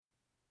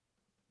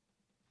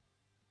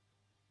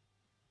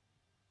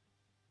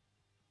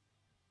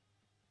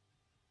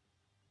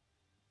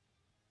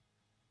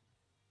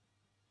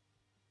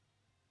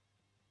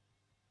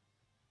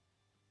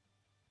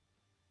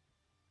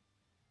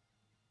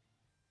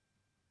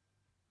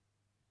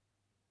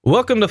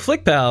Welcome to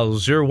Flick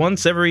Pals, your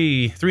once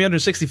every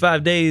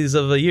 365 days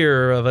of a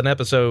year of an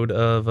episode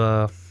of,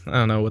 I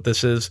don't know what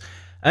this is.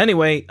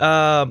 Anyway,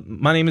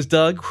 my name is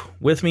Doug.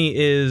 With me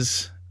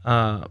is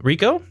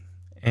Rico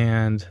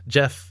and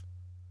Jeff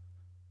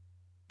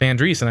Van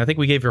Driesen. I think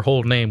we gave your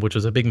whole name, which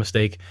was a big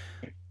mistake.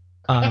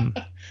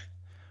 But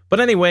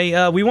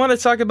anyway, we want to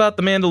talk about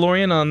The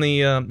Mandalorian on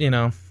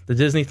the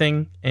Disney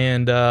thing,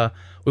 and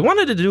we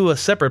wanted to do a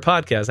separate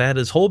podcast. I had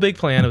this whole big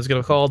plan. It was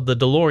going to be called The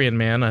DeLorean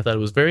Man. I thought it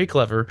was very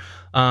clever.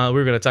 We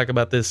were going to talk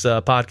about this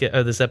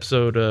podcast, this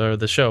episode, or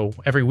the show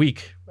every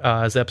week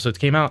as the episodes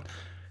came out.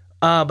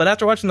 But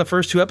after watching the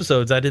first two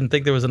episodes, I didn't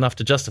think there was enough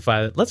to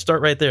justify it. Let's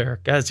start right there.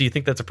 Guys, do you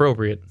think that's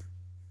appropriate?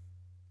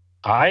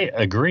 I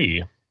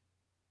agree.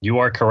 You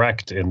are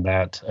correct in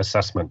that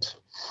assessment.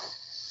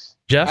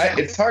 Jeff?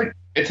 It's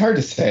hard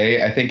to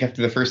say. I think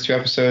after the first two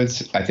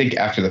episodes,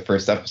 after the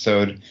first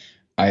episode,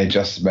 I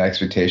adjusted my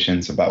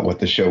expectations about what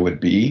the show would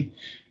be.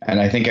 And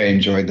I think I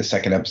enjoyed the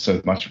second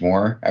episode much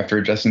more after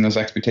adjusting those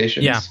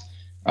expectations. Yeah.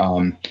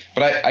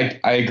 But I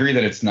agree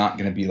that it's not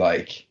going to be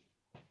like,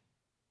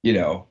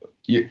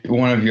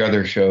 one of your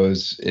other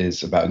shows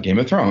is about Game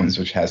of Thrones,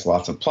 which has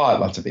lots of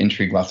plot, lots of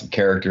intrigue, lots of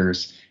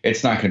characters.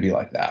 It's not going to be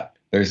like that.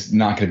 There's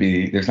not going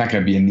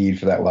to be a need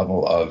for that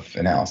level of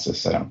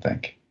analysis, I don't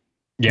think.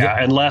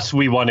 Yeah, unless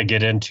we want to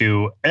get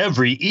into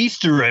every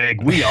Easter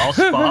egg we all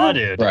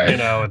spotted. Right.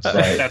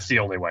 That's the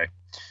only way.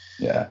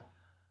 Yeah.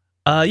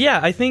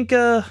 I think,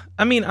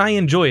 I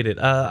enjoyed it.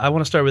 I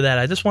want to start with that.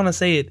 I just want to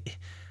say it.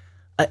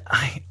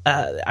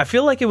 I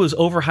feel like it was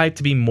overhyped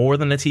to be more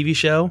than a TV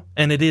show,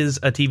 and it is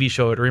a TV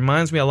show. It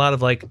reminds me a lot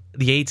of like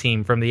the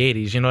A-Team from the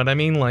 80s. You know what I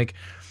mean? Like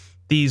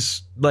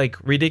these like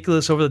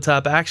ridiculous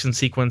over-the-top action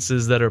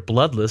sequences that are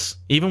bloodless.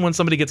 Even when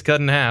somebody gets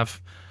cut in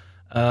half,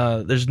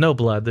 there's no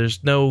blood.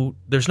 There's no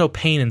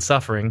pain and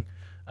suffering.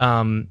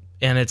 And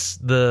it's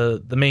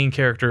the main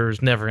character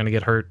is never going to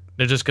get hurt.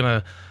 They're just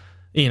going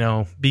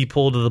to, be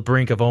pulled to the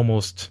brink of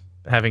almost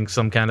having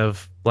some kind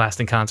of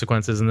lasting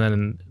consequences, and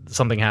then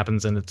something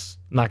happens and it's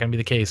not going to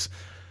be the case.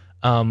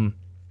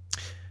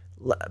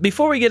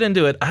 Before we get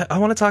into it, I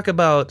want to talk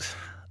about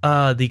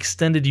the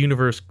extended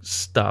universe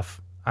stuff.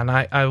 And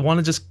I want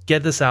to just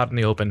get this out in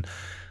the open.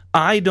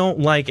 I don't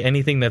like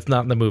anything that's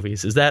not in the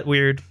movies. Is that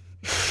weird?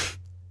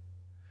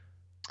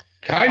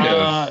 Kind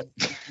of.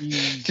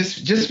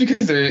 Just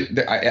because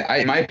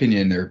in my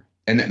opinion,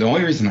 and the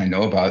only reason I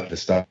know about the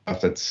stuff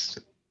that's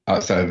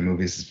outside of the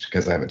movies is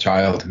because I have a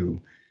child who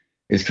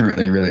is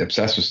currently really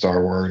obsessed with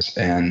Star Wars,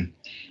 and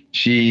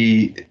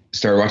she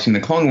started watching the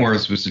Clone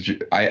Wars, which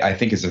I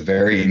think is a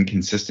very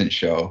inconsistent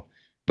show,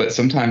 but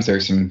sometimes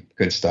there's some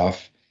good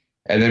stuff.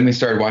 And then we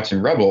started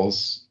watching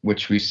Rebels,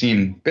 which we've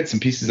seen bits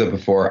and pieces of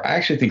before. I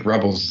actually think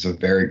Rebels is a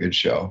very good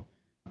show,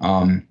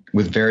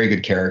 with very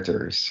good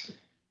characters.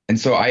 And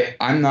so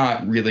I'm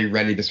not really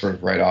ready to sort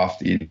of write off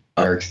the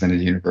entire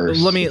extended universe.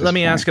 Let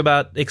me ask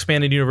about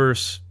expanded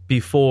universe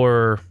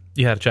before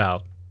you had a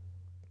child,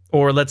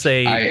 or let's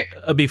say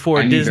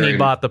before Disney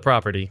bought the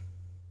property.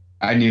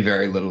 I knew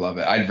very little of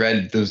it. I'd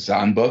read those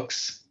Zahn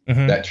books,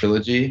 that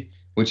trilogy,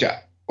 which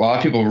a lot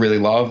of people really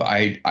love.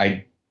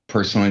 I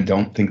personally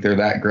don't think they're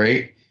that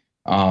great.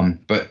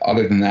 But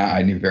other than that,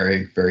 I knew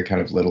very, very kind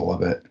of little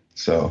of it.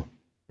 So,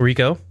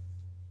 Rico?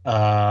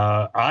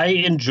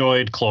 I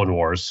enjoyed Clone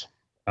Wars.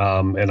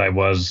 And I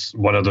was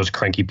one of those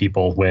cranky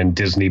people when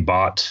Disney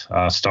bought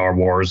Star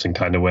Wars and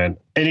kind of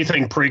went,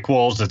 anything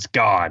prequels, it's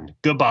gone.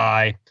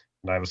 Goodbye.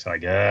 And I was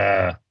like,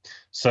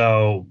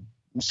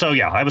 So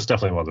yeah, I was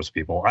definitely one of those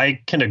people.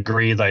 I can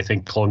agree that I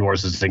think Clone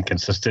Wars is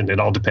inconsistent. It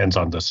all depends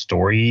on the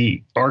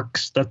story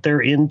arcs that they're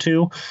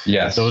into.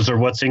 Yes. Those are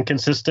what's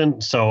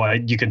inconsistent. So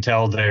you can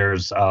tell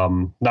there's,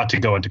 not to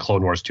go into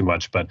Clone Wars too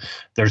much, but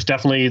there's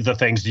definitely the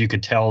things you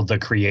could tell the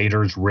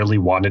creators really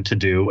wanted to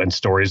do and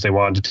stories they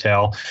wanted to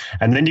tell.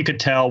 And then you could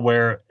tell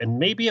where, and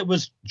maybe it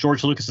was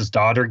George Lucas's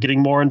daughter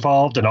getting more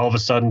involved, and all of a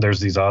sudden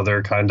there's these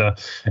other kind of,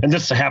 and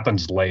this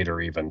happens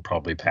later, even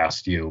probably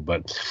past you,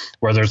 but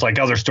where there's like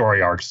other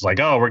story arcs, like,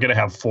 oh, we're going to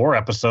have 4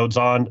 episodes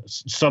on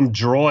some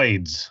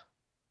droids.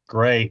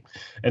 Great.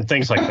 And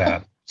things like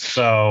that.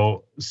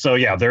 So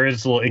yeah, there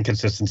is a little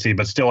inconsistency,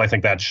 but still I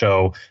think that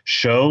show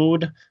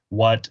showed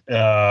what,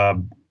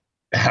 how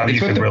you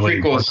can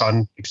really work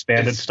on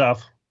expanded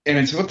stuff. And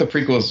it's what the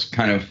prequels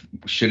kind of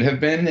should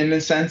have been in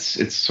a sense.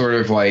 It's sort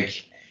of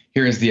like,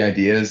 here's the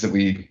ideas that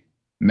we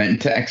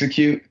meant to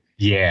execute.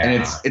 Yeah.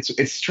 And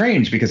it's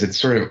strange because it's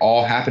sort of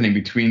all happening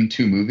between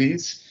two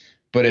movies.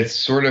 But it's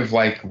sort of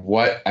like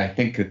what I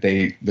think that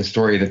the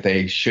story that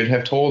they should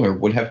have told or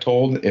would have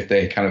told if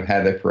they kind of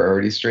had their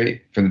priorities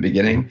straight from the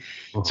beginning.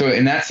 Mm-hmm. So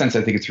in that sense,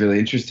 I think it's really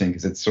interesting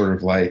because it's sort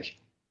of like,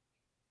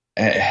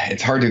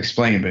 it's hard to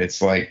explain, but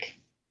it's like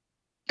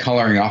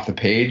coloring off the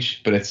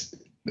page, but it's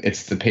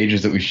the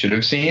pages that we should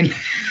have seen.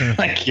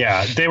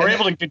 Yeah, they were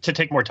able to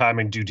take more time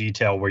and do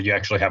detail where you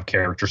actually have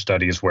character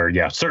studies where,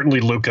 yeah, certainly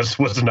Lucas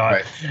was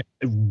not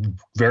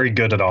very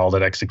good at all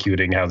at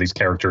executing how these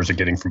characters are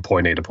getting from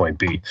point A to point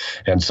B.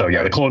 And so,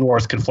 yeah, the Clone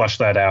Wars can flesh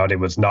that out. It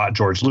was not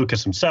George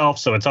Lucas himself,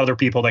 so it's other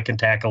people that can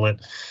tackle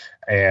it.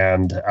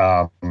 and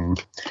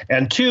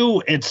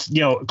two, it's,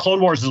 Clone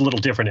Wars is a little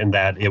different in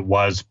that it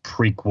was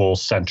prequel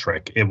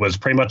centric. It was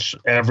pretty much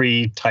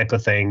every type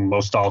of thing.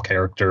 Most all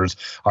characters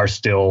are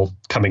still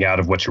coming out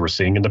of what you were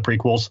seeing in the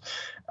prequels.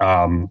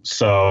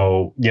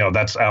 So,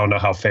 that's, I don't know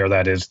how fair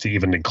that is to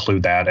even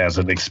include that as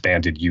an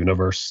expanded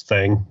universe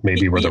thing,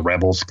 maybe where the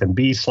Rebels can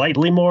be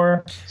slightly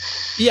more.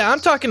 Yeah, I'm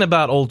talking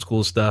about old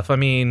school stuff. I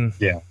mean,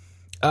 yeah,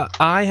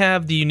 I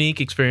have the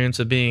unique experience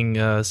of being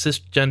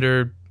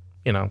cisgender,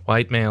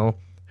 white male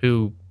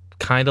who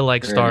kind of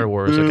likes Star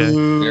Wars. Okay,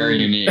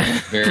 very unique,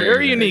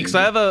 very unique. So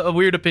I have a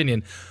weird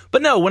opinion.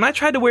 But no, when I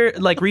tried to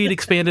read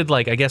expanded,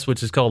 I guess,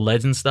 which is called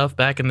Legend stuff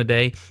back in the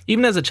day,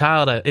 even as a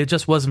child, it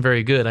just wasn't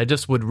very good. I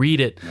just would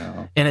read it,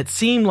 and it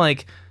seemed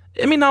like,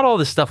 not all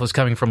this stuff was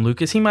coming from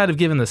Lucas. He might have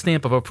given the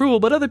stamp of approval,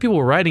 but other people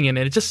were writing it, and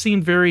it just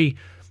seemed very...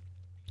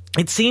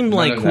 It seemed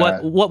like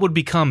what would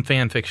become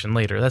fan fiction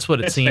later. That's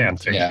what it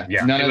seemed. Yeah.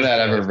 None of that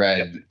ever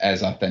read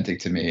as authentic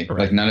to me.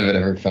 Right. None of it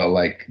ever felt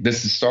like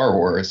this is Star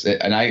Wars.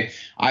 And I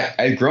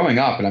growing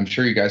up, and I'm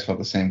sure you guys felt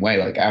the same way.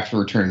 After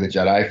Return of the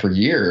Jedi, for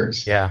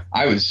years,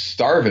 I was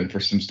starving for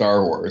some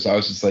Star Wars. I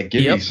was just like,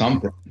 give me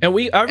something. And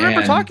I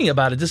remember talking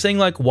about it, just saying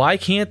why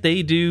can't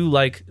they do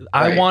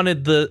I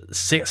wanted the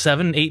 6,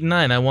 7, 8, and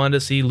 9. I wanted to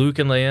see Luke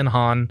and Leia and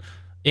Han.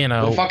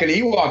 The fucking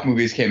Ewok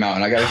movies came out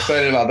and I got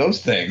excited about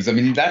those things.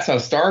 That's how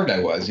starved I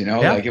was, it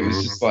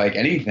was just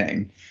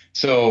anything.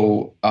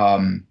 So,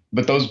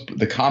 but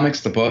the comics,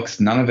 the books,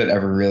 none of it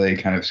ever really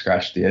kind of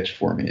scratched the itch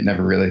for me. It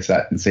never really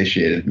sat and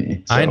satiated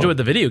me. So. I enjoyed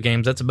the video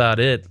games. That's about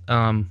it.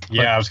 I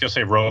was going to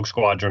say Rogue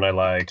Squadron I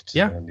liked.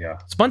 Yeah. And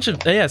it's a bunch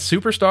of,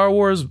 Super Star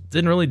Wars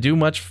didn't really do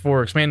much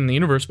for expanding the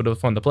universe, but it was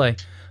fun to play.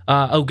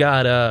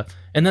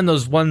 And then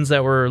those ones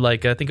that were I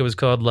think it was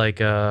called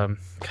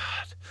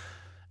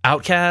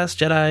Outcast,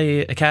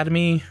 Jedi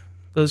Academy,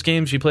 those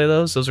games, you play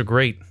those are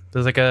great.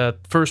 There's a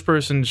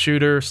first-person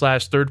shooter /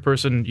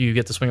 third-person, you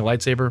get to swing a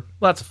lightsaber.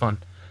 Lots of fun.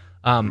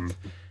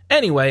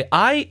 Anyway,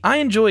 I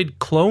enjoyed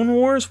Clone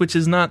Wars, which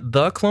is not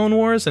the Clone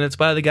Wars, and it's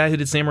by the guy who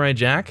did Samurai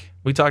Jack.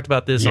 We talked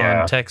about this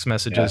on text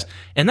messages,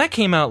 and that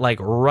came out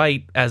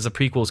right as the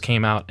prequels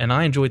came out, and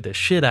I enjoyed the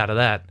shit out of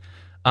that.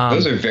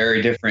 Those are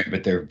very different,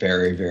 but they're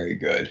very, very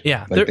good.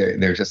 Yeah.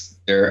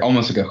 They're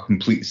almost a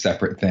complete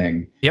separate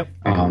thing. Yep.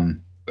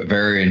 But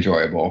very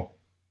enjoyable.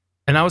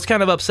 And I was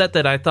kind of upset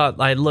that I thought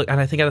and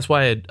I think that's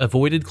why I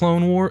avoided the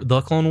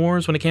Clone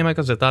Wars when it came out,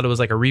 because I thought it was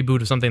a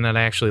reboot of something that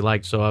I actually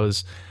liked, so I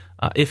was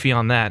iffy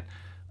on that.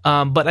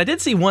 But I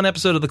did see one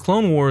episode of the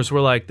Clone Wars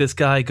where this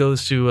guy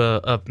goes to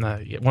one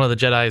of the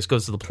Jedis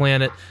goes to the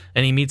planet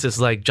and he meets this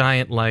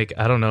giant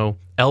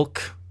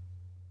elk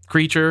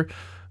creature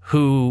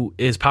who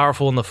is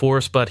powerful in the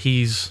Force, but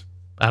he's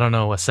a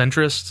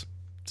centrist,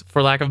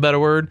 for lack of a better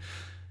word.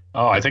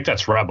 Oh, I think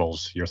that's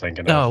Rebels you're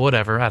thinking of. Oh,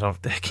 whatever. I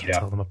can't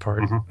tell them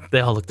apart. Mm-hmm. They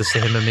all look the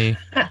same to me.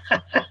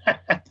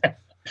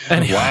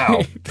 Anyway.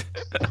 Wow.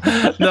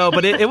 No,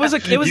 but it was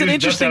an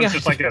interesting. That sounds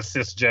just like a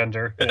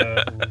cisgender,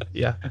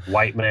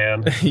 white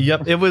man.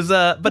 Yep. It was,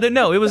 but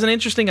it was an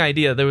interesting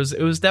idea. It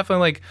was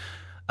definitely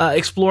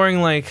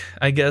exploring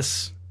I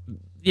guess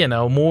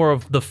more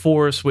of the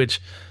Force, which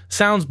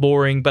sounds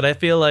boring, but I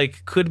feel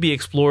could be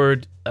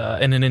explored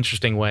in an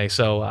interesting way.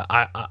 So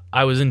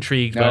I was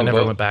intrigued, but I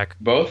never went back.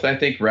 Both, I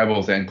think,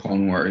 Rebels and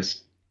Clone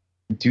Wars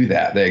do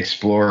that. They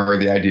explore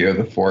the idea of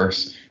the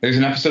Force. There's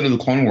an episode of the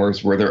Clone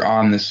Wars where they're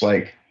on this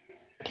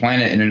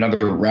planet in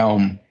another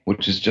realm,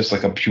 which is just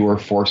a pure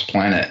Force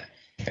planet.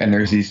 And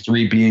there's these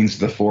 3 beings of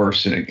the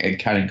Force, and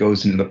it kind of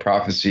goes into the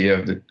prophecy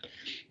of the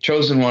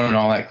Chosen One and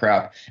all that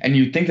crap. And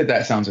you'd think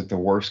that sounds like the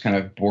worst kind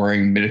of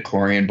boring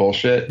midichlorian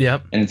bullshit.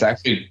 Yep. And it's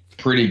actually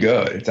pretty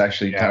good. It's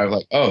actually kind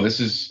of this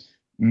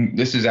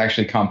is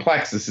actually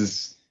complex. This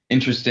is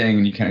interesting,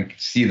 and you kind of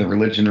see the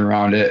religion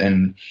around it.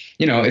 And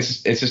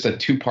it's just a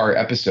 2-part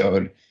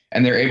episode,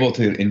 and they're able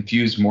to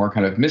infuse more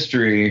kind of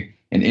mystery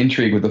and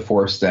intrigue with the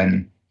Force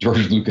than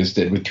George Lucas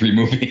did with 3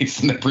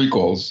 movies in the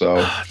prequels.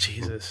 So,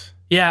 Jesus,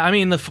 yeah. I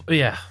mean,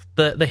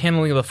 the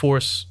handling of the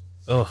Force.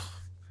 Ugh.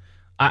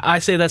 I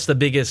say that's the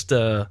biggest.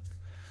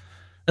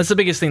 That's the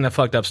biggest thing that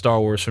fucked up Star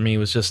Wars for me,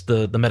 was just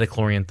the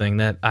midichlorian thing.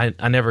 That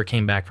I never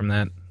came back from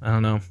that. I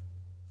don't know.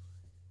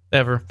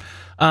 Ever.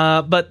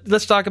 But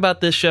let's talk about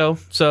this show.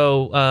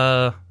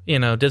 So,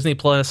 Disney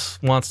Plus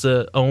wants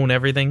to own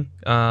everything.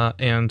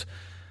 And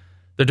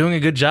they're doing a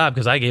good job,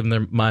 because I gave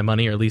them my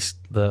money, or at least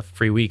the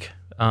free week.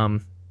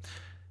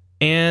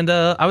 And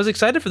I was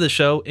excited for this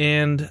show.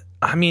 And,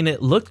 I mean,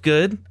 it looked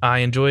good. I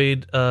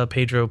enjoyed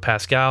Pedro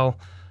Pascal.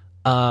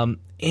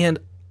 And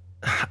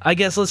I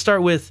guess let's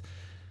start with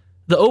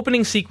the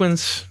opening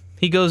sequence.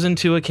 He goes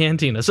into a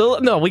cantina. So,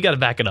 no, we got to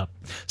back it up.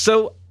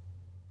 So,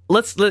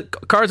 let's let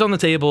cards on the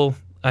table.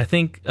 I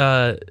think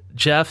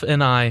Jeff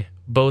and I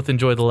both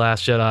enjoyed The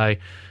Last Jedi.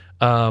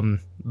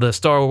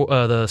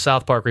 The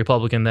South Park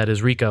Republican that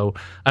is Rico,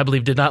 I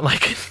believe, did not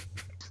like it.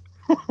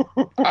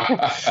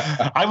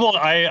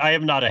 I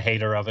am not a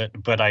hater of it,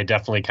 but I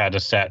definitely kind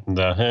of sat in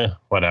the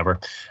whatever.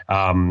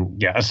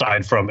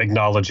 Aside from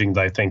acknowledging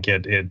that I think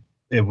it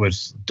it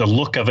was, the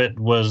look of it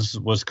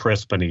was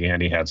crisp, and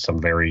he had some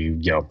very,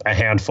 a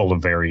handful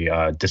of very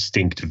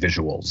distinct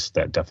visuals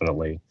that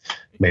definitely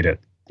made it,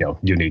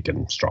 unique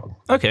and strong.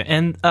 Okay,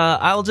 and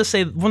I'll just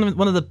say one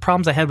of the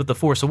problems I had with The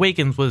Force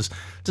Awakens was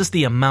just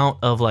the amount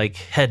of like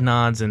head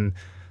nods and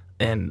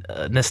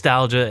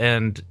nostalgia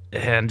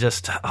and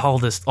just all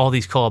these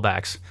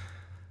callbacks.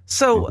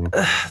 So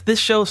this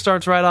show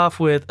starts right off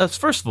with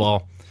first of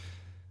all,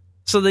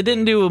 so they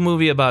didn't do a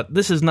movie about,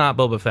 this is not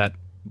Boba Fett,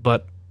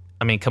 but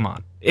I mean, come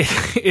on,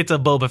 it's a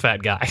Boba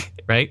Fett guy,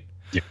 right?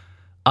 Yeah.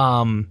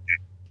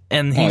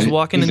 And he's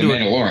walking into a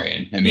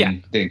Mandalorian. I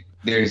mean,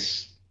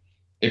 there's.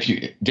 If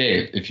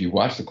you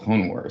watch the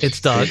Clone Wars,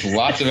 it's Doug. There's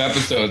lots of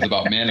episodes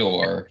about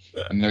Mandalore,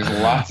 and there's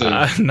lots of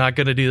I'm not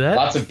going to do that.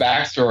 Lots of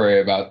backstory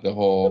about the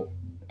whole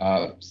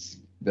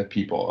the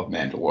people of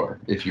Mandalore,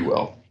 if you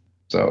will.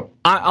 So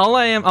all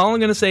I'm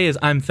going to say is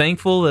I'm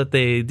thankful that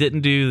they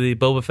didn't do the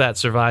Boba Fett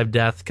survived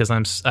death, because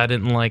I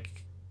didn't like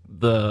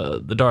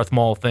the Darth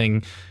Maul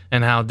thing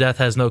and how death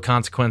has no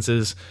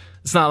consequences.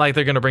 It's not like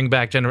they're going to bring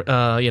back Emperor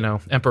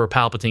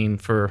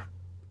Palpatine for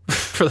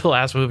the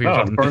last movie or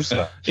something. Of course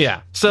not.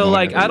 Yeah. So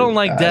I don't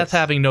like death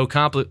having no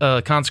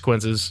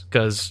consequences,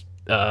 because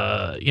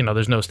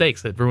there's no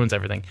stakes. That ruins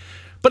everything.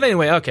 But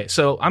anyway, okay,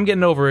 so I'm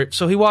getting over it.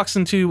 So he walks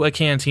into a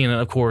canteen,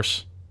 of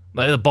course,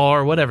 the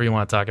bar, whatever you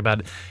want to talk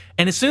about it.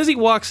 And as soon as he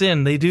walks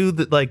in, they do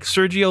the like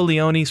Sergio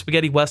Leone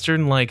spaghetti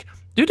western, like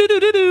do do do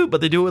do do,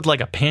 but they do it with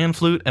like a pan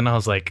flute, and I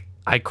was like,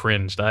 I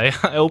cringed. I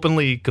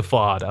openly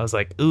guffawed. I was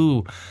like,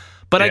 ooh.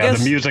 But I guess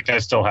the music I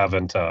still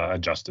haven't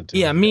adjusted to.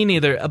 Yeah, me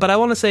neither. But I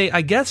want to say,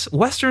 I guess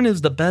Western is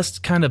the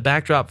best kind of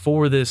backdrop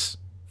for this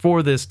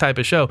type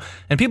of show.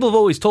 And people have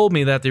always told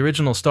me that the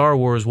original Star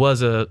Wars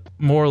was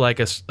more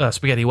like a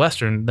spaghetti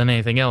Western than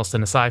anything else,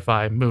 than a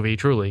sci-fi movie,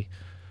 truly.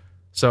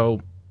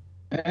 So,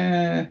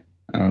 I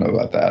don't know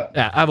about that.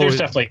 Yeah, there's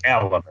definitely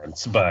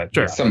elements, but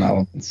sure. Some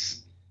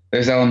elements.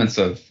 There's elements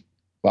of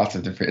lots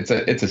of different.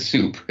 It's a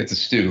soup. It's a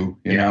stew.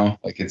 You know,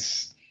 like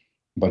it's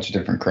a bunch of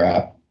different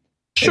crap.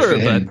 Sure,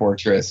 it's but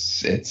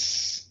Fortress.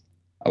 It's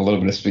a little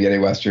bit of spaghetti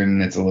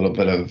Western. It's a little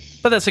bit of.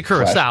 But that's a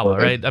Kurosawa,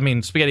 right? I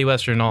mean, spaghetti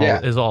Western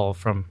is all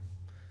from.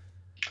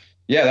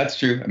 Yeah, that's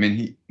true. I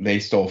mean, they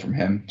stole from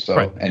him, so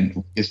right. And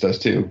Lucas does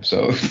too.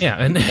 So yeah,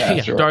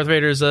 and sure. Darth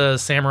Vader's a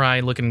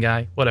samurai-looking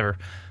guy, whatever.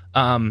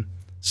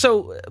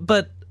 So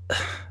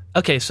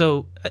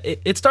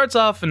it starts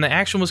off, and the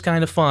action was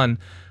kind of fun,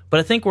 but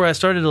I think where I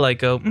started to like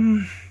go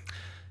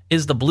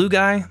is the blue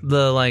guy,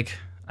 the like.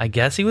 I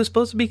guess he was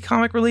supposed to be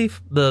comic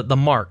relief. The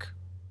Mark.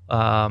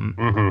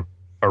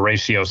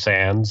 Horatio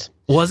Sands.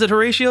 Was it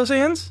Horatio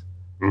Sands?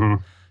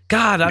 Mm-hmm.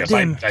 God, yes,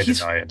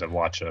 I had to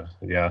watch it.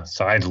 Yeah,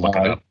 so I had to look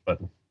it up. But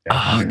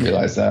I didn't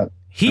realize that.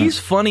 He's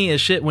funny as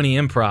shit when he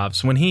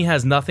improvs. When he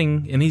has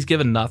nothing and he's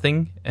given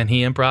nothing and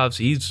he improvs,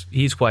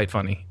 he's quite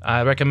funny.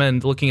 I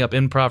recommend looking up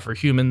Improv for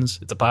Humans.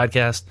 It's a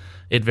podcast.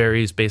 It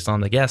varies based on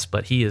the guest,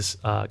 but he is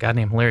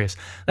goddamn hilarious.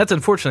 That's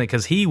unfortunate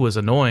because he was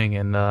annoying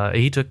and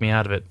he took me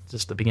out of it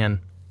just to begin.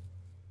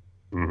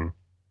 Mm-hmm.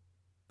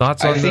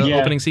 Thoughts on the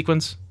opening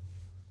sequence?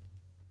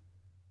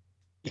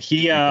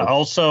 He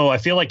also, I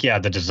feel like,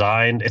 the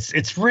design,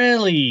 it's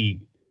really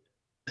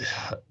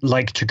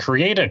like to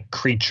create a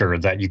creature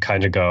that you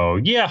kind of go,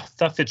 yeah,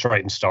 that fits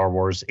right in Star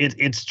Wars.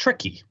 It's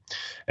tricky.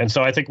 And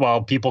so I think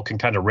while people can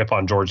kind of rip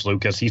on George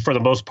Lucas, he, for the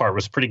most part,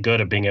 was pretty good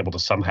at being able to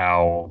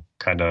somehow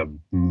kind of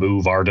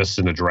move artists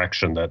in a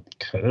direction that,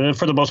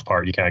 for the most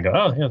part, you kind of go,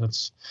 oh, yeah,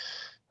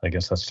 I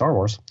guess that's Star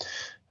Wars.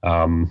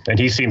 And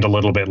he seemed a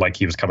little bit like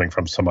he was coming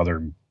from some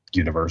other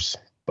universe,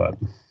 but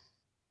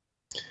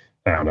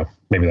I don't know.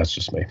 Maybe that's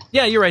just me.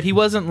 Yeah, you're right. He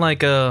wasn't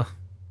like a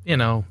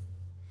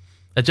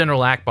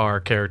General Akbar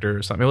character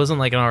or something. It wasn't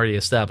like an already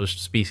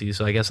established species,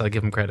 so I guess I'll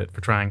give him credit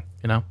for trying,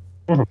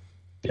 Mm-hmm.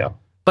 Yeah.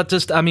 But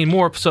just, I mean,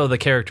 more so the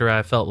character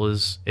I felt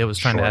was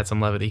trying to add some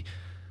levity.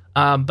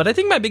 But I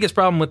think my biggest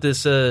problem with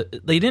this,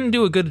 they didn't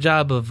do a good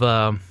job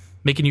of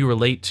making you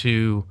relate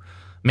to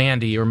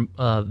Mandy or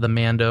the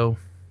Mando.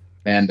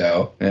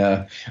 Mando,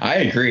 yeah. I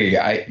agree.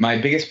 My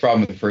biggest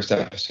problem with the first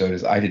episode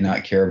is I did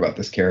not care about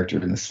this character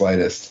in the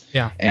slightest.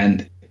 Yeah.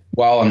 And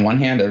while on one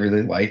hand I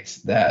really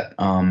liked that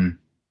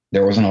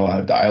there wasn't a lot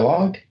of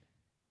dialogue,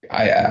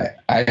 I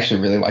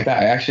actually really liked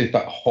that. I actually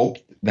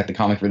hoped that the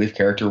comic relief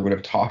character would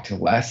have talked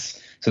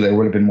less, so there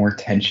would have been more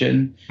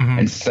tension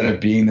instead of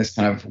being this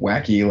kind of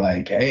wacky,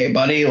 like, hey,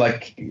 buddy,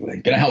 like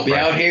gonna help me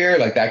out here,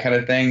 like that kind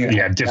of thing.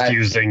 Yeah,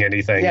 diffusing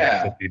anything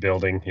that could be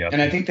building. Yeah.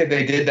 And I think that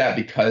they did that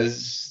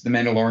because the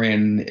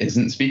Mandalorian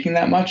isn't speaking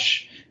that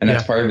much, and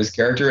that's part of his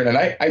character. And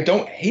I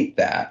don't hate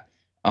that.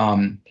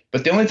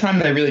 But the only time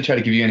that I really try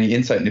to give you any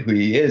insight into who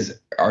he is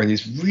are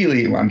these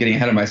really, I'm getting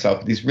ahead of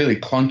myself, these really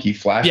clunky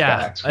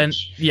flashbacks,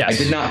 which I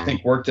did not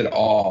think worked at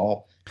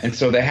all. And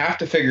so they have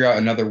to figure out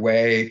another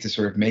way to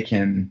sort of make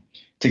him,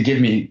 to give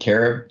me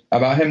care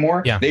about him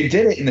more. Yeah. They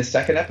did it in the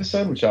second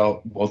episode, which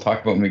we'll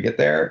talk about when we get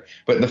there.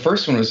 But the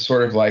first one was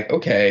sort of like,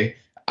 okay,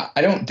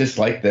 I don't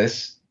dislike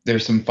this.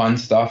 There's some fun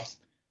stuff.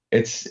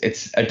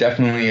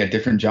 definitely a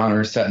different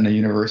genre set in the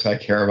universe I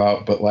care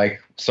about. But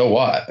like, so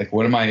what? Like,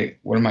 what am I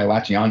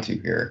latching onto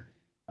here?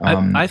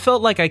 I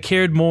felt like I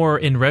cared more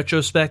in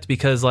retrospect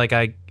because like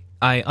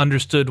I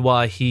understood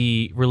why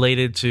he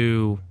related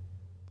to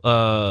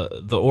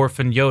the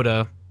orphan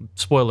Yoda.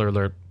 Spoiler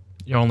alert,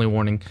 your only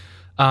warning.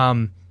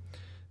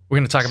 We're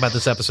going to talk about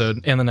this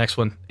episode and the next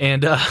one.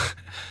 And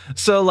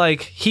so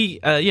like he,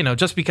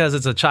 just because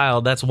it's a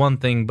child, that's one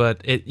thing,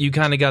 but you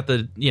kind of got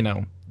the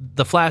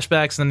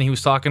flashbacks, and then he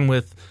was talking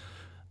with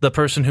the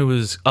person who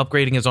was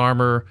upgrading his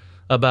armor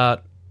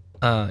about,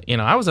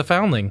 I was a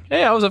foundling.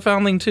 Hey, I was a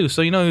foundling too.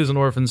 So, he was an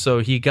orphan. So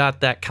he got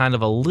that kind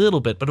of a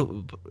little bit, but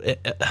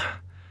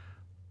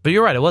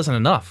you're right. It wasn't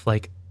enough.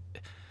 Like,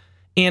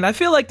 and I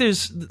feel like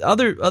there's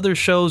other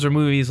shows or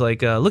movies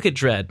like, look at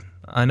Dredd.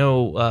 I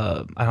know,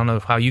 I don't know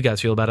how you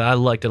guys feel about it. I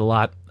liked it a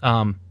lot.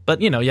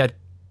 But you had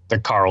the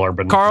Carl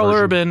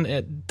Urban.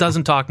 It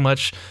doesn't talk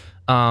much.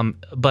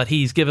 But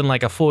he's given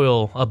like a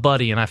foil, a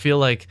buddy. And I feel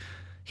like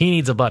he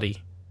needs a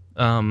buddy,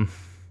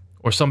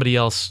 or somebody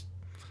else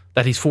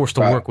that he's forced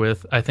to work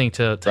with, I think,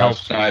 to Rob help.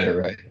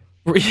 Schneider, right?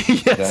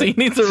 Yes, he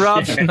needs a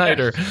Rob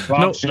Schneider.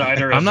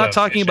 Schneider. I'm not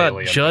talking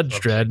about Judge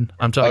Dredd.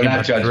 I'm talking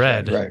about Judge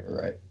Dredd.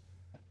 Right.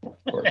 Of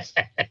course.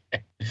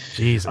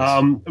 Jesus.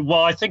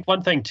 Well, I think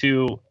one thing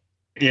too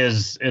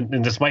is,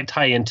 and this might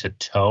tie into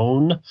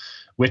tone,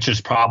 which is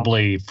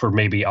probably for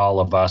maybe all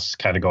of us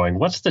kind of going,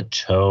 what's the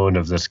tone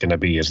of this going to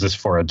be? Is this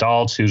for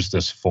adults? Who's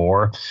this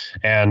for?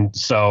 And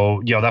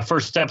so, that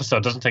first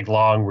episode doesn't take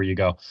long where you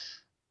go,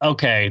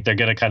 okay, they're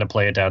going to kind of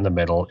play it down the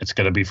middle. It's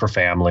going to be for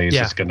families.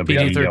 Yeah, it's going to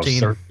be,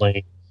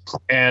 certainly.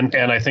 And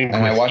I think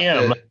I watched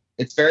it.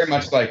 It's very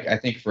much like, I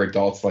think for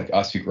adults like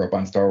us who grew up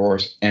on Star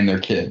Wars and their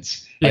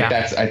kids. Like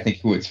that's, I think,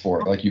 who it's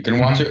for. Like you can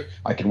watch it.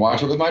 I can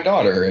watch it with my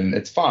daughter and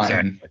it's fine.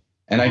 Exactly.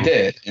 And I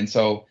did. And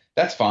so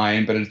that's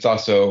fine. But it's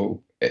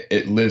also,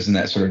 it lives in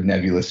that sort of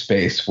nebulous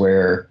space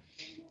where,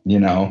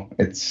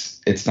 it's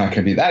not going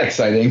to be that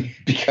exciting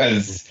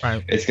because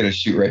it's going to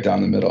shoot right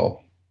down the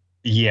middle.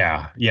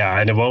 Yeah.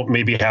 And it won't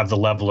maybe have the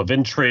level of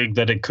intrigue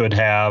that it could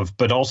have.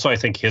 But also, I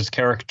think his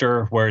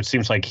character, where it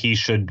seems like he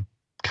should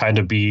kind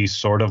of be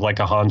sort of like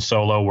a Han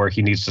Solo, where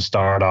he needs to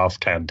start off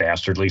kind of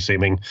dastardly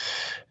seeming.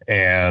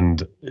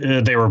 And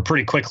they were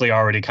pretty quickly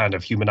already kind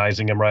of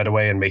humanizing him right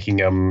away and making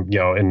him,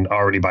 and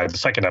already by the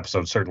second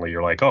episode, certainly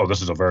you're like, oh,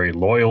 this is a very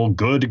loyal,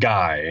 good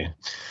guy.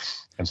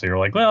 And so you're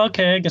like, well,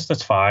 okay, I guess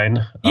that's fine.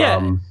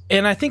 Yeah,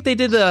 and I think they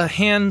did a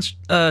hand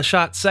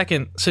shot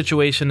second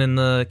situation in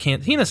the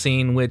cantina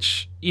scene,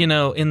 which, in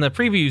the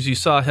previews you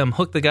saw him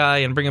hook the guy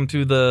and bring him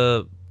through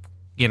the,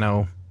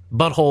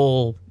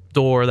 butthole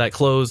door that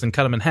closed and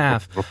cut him in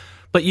half.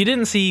 But you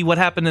didn't see what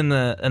happened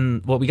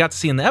in what we got to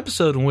see in the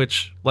episode, in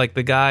which like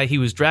the guy he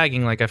was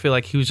dragging, like I feel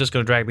like he was just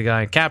going to drag the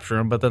guy and capture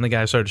him, but then the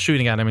guy started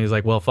shooting at him and he's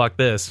like, well, fuck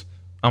this,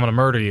 I'm going to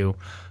murder you.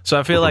 So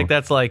I feel like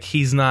that's like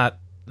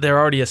they're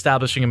already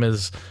establishing him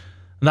as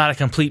not a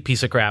complete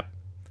piece of crap,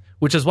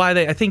 which is why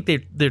I think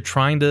they're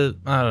trying to,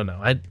 I don't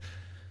know.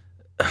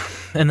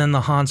 And then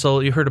the Han Solo,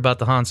 you heard about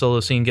the Han Solo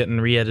scene getting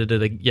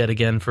re-edited yet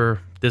again for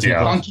Disney+.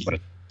 Yeah,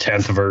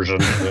 10th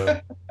version.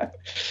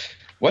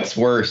 What's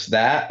worse,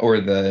 that or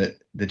the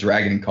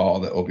dragon call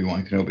that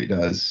Obi-Wan Kenobi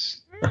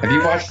does? Have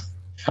you watched?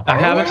 I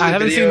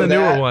haven't seen the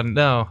newer one.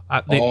 No.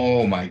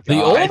 Oh my god.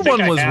 The old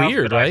one was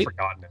weird, right?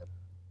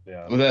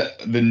 Yeah. Well,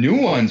 the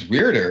new one's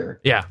weirder.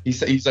 Yeah. He's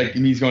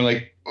going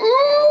like,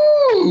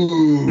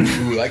 ooh,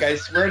 like I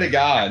swear to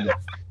God,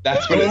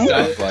 that's what it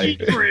sounds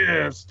like.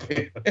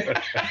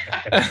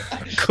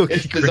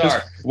 It's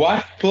bizarre.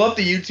 Pull up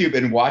the YouTube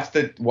and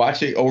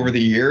watch it over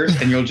the years,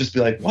 and you'll just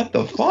be like, "What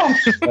the fuck?"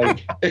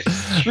 Like,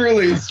 it's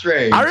truly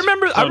strange. I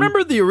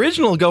remember the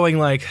original going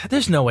like,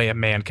 "There's no way a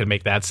man can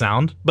make that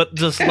sound," but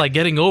just like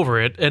getting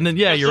over it, and then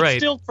you're right.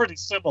 It's still pretty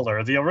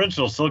similar. The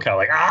original's still kind of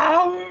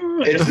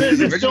like,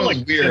 It's still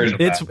like weird.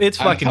 It's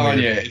fucking weird.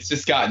 You, it's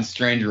just gotten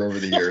stranger over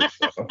the years.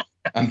 So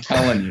I'm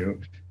telling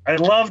you. I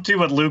love to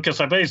with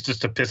Lucas. I bet he's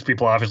just to piss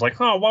people off. He's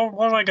like, oh,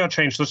 what am I going to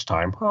change this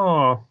time?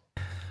 Oh,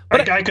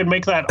 I could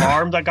make that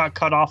arm that got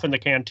cut off in the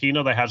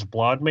cantina that has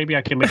blood. Maybe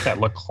I can make that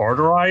look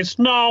cauterized.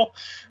 No,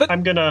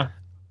 I'm gonna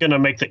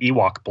make the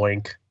Ewok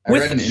blink. I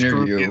read an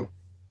interview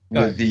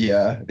with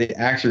the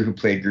actor who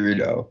played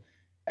Greedo,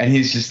 and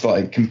he's just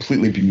like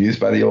completely bemused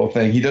by the whole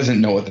thing. He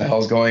doesn't know what the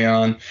hell's going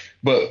on.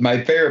 But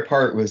my favorite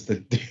part was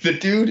the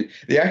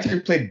actor who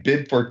played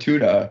Bib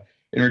Fortuna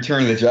in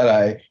Return of the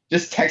Jedi,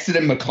 just texted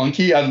him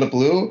McClunky out of the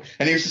blue,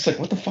 and he was just like,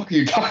 what the fuck are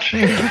you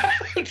talking about?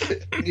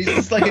 He's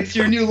just like, it's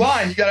your new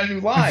line. You got a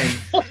new line.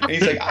 And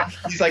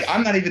he's like,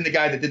 I'm not even the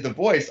guy that did the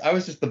voice. I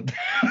was just the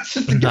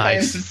guy in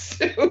the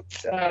suit.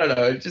 I don't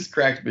know. It just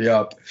cracked me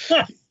up.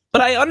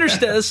 But I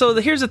understand. So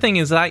here's the thing: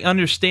 is I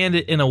understand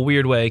it in a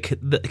weird way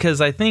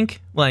because I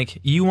think like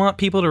you want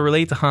people to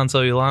relate to Han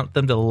Solo, you want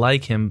them to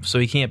like him, so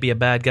he can't be a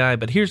bad guy.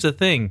 But here's the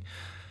thing: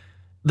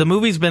 the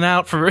movie's been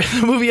out for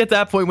the movie at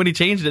that point when he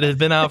changed it has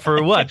been out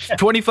for what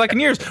 20 fucking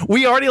years.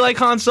 We already like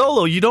Han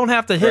Solo. You don't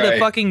have to hit a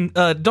fucking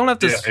don't have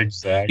to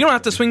exactly. You don't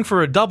have to swing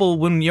for a double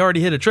when you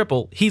already hit a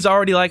triple. He's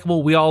already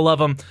likable. We all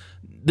love him.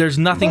 there's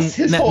nothing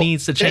that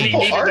needs to change. He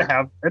needed to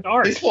have an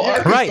arc. His whole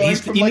arc right.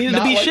 He needed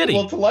to be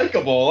shitty to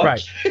likable. Like,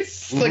 right.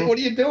 It's like, what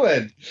are you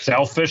doing?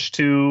 Selfish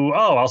to,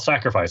 I'll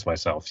sacrifice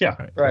myself. Yeah.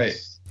 Right.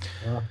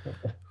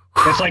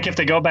 It's like if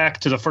they go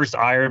back to the first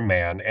Iron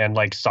Man and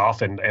like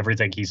soften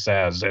everything he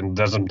says and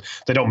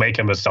they don't make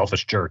him a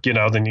selfish jerk, then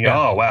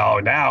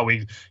now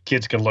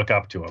kids can look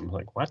up to him.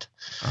 Like, what?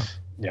 Oh.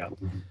 Yeah.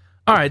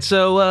 All right.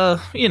 So,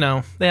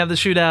 they have the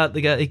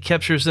shootout. He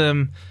captures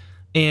them,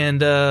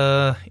 and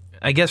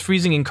I guess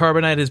freezing in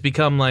carbonite has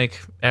become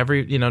like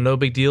no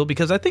big deal,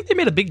 because I think they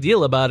made a big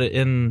deal about it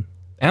in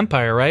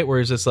Empire, right?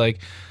 Whereas it's like,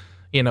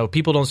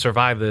 people don't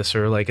survive this,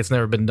 or like it's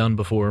never been done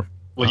before.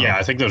 Well, yeah,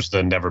 I think there's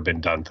the never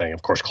been done thing.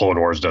 Of course, Clone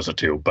Wars does it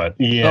too, but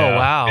yeah, oh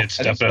wow, it's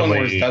definitely Clone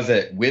Wars does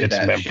it with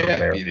that ship.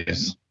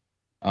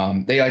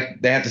 They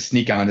have to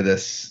sneak onto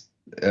this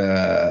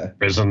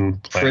prison,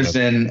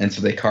 and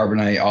so they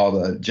carbonite all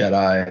the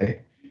Jedi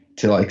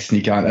to like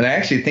sneak on. And I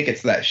actually think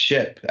it's that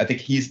ship. I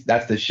think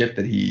that's the ship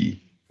that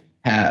he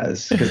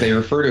has, because they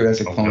refer to it as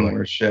a Clone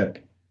Wars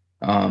ship.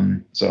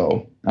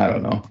 So I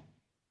don't know,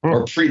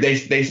 or they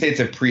say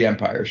it's a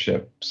pre-Empire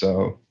ship.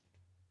 So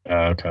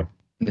okay.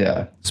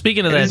 Yeah.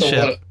 Speaking of that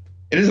ship,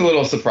 it is a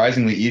little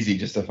surprisingly easy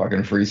just to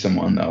fucking free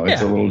someone, though.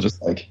 It's a little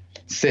just like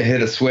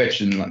hit a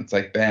switch and it's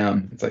like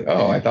bam. It's like,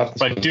 oh, I thought this.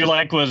 But do you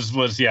like was it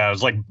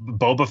was like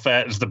Boba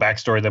Fett is the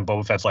backstory. Then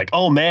Boba Fett's like,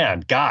 oh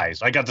man,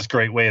 guys, I got this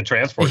great way of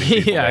transporting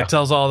people. Yeah, it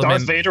tells all the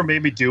Darth Vader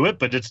made me do it,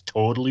 but it's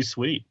totally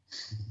sweet.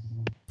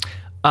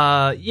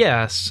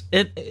 Yes.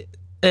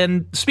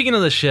 And speaking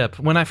of the ship,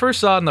 when I first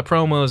saw it in the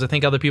promos, I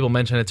think other people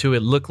mentioned it too.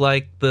 It looked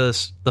like the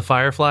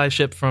Firefly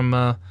ship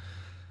from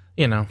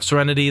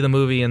Serenity, the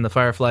movie, and the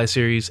Firefly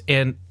series.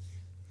 And,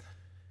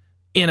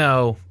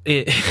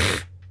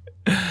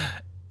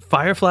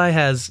 Firefly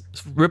has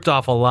ripped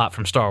off a lot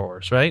from Star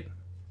Wars, right?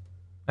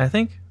 I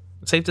think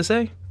it's safe to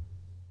say.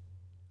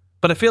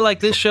 But I feel like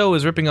this show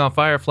is ripping off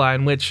Firefly,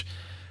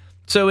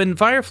 so in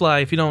Firefly,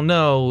 if you don't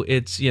know,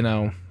 it's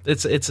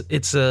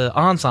a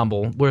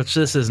ensemble, which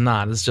this is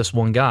not. It's just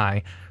one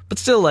guy. But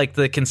still, like,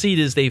 the conceit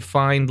is they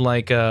find,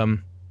 like,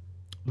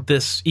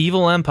 this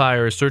evil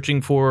empire is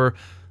searching for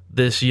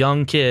this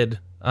young kid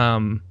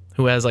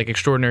who has like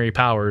extraordinary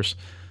powers,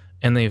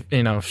 and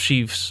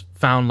she's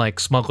found like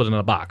smuggled in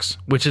a box,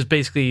 which is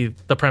basically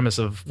the premise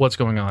of what's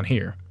going on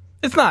here.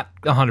 It's not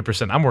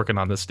 100%. I'm working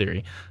on this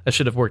theory. I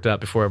should have worked it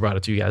out before I brought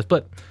it to you guys,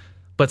 but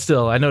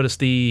still, I noticed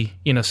the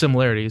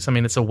similarities. I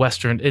mean, it's a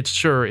Western. It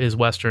sure is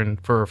Western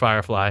for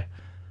Firefly.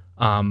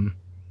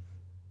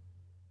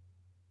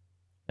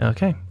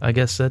 Okay, I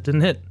guess that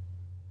didn't hit.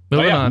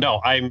 Moving on. No,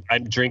 I'm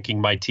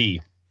drinking my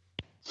tea.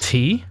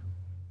 Tea?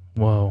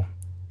 Whoa,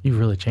 you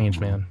really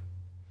changed, man.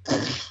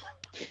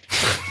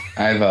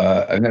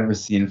 I've never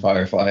seen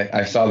Firefly.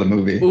 I saw the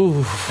movie. Ooh.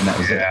 And that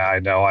was it. I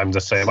know. I'm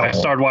the same. I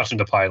started watching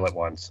the pilot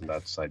once, and I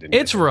didn't.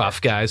 It's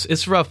rough, guys.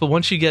 It's rough, but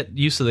once you get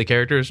used to the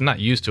characters, not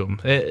used to them,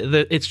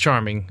 it's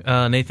charming.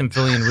 Nathan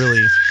Fillion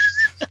really.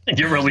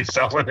 You're really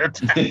selling it.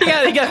 He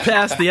got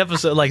past the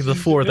episode, like the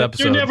fourth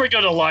episode. You're never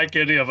gonna like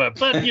any of it,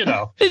 but Did you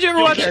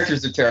ever watch? The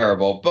characters are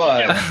terrible,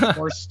 but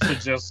forced to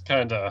just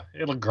kind of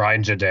it'll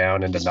grind you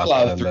down into just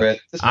nothing.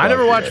 I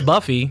never watched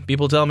Buffy.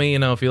 People tell me,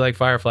 if you like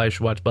Firefly, you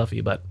should watch Buffy,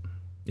 but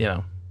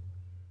wow.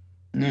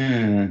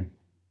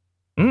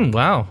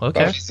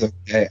 Okay. Buffy's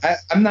okay.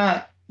 I'm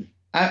not.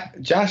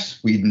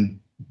 Josh Whedon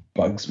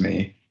bugs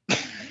me.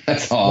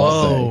 That's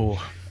all.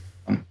 Whoa.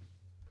 I'll say.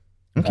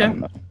 Okay.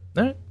 All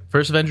right.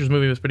 First Avengers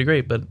movie was pretty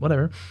great, but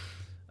whatever.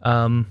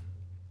 All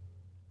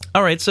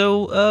right,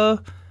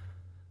 so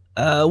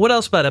what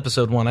else about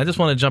episode 1? I just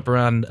want to jump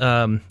around.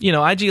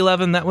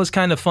 IG-11, that was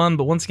kind of fun,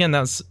 but once again,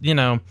 that's,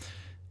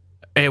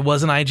 it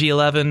wasn't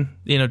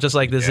IG-11, just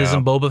like this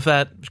isn't Boba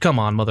Fett. Come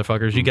on,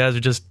 motherfuckers. You guys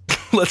are just,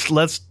 let's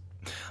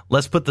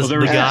put the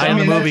guy in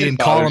the movie and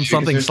call him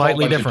something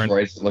slightly different.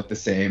 Droids that look the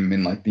same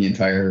in like the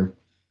entire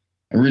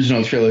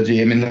original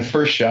trilogy. I mean, the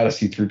first shot of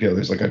C-3PO,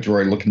 there's like a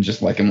droid looking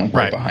just like him, like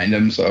right behind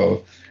him,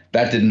 so...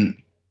 That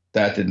didn't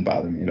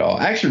bother me at all.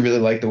 I actually really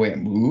liked the way it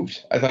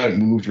moved. I thought it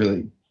moved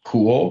really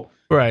cool.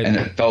 Right. And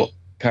it felt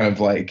kind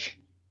of like,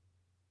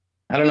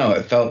 I don't know,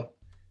 it felt,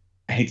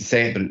 I hate to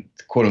say it, but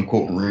it's quote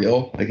unquote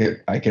real.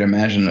 Like I can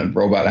imagine a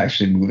robot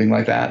actually moving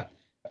like that.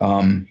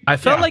 I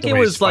felt like it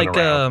was like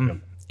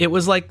it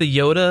was like the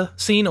Yoda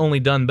scene, only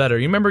done better.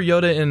 You remember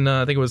Yoda in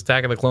I think it was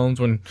Attack of the Clones,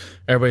 when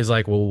everybody's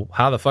like, well,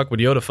 how the fuck would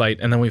Yoda fight?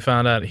 And then we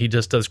found out he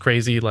just does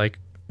crazy like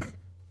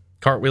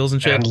cartwheels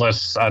and shit.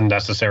 Endless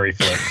unnecessary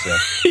flips.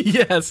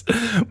 Yeah. Yes.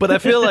 But I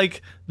feel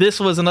like this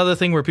was another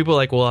thing where people are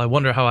like, well, I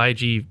wonder how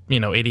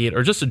IG-88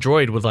 or just a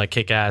droid would like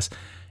kick ass.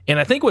 And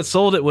I think what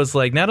sold it was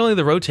like not only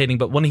the rotating,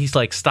 but when he's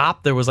like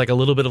stopped, there was like a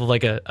little bit of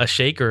like a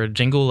shake or a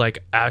jingle,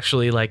 like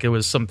actually like there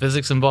was some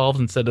physics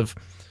involved instead of,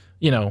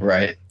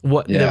 right.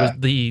 What there was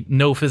the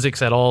no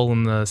physics at all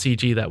in the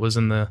CG that was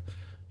in the,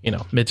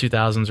 mid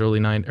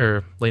 2000s,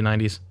 late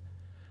 90s.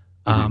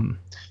 Mm-hmm.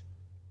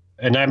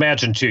 And I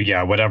imagine too,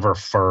 whatever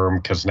firm,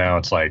 because now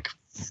it's like,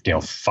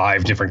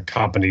 5 different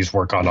companies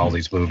work on all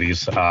these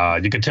movies.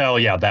 You could tell,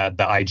 that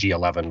the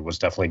IG-11 was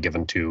definitely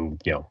given to,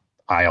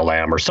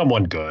 ILM or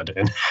someone good,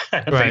 and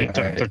they Right.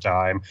 took their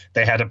time.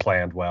 They had it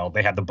planned well.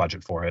 They had the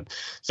budget for it.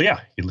 So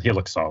yeah, he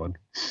looks solid.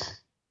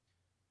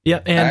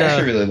 Yeah, and I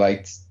actually really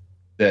liked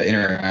the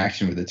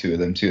interaction with the two of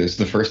them too. This is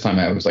the first time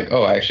I was like,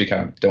 oh, I actually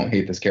kind of don't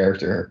hate this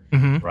character.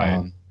 mhm.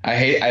 Right.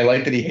 I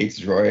like that he hates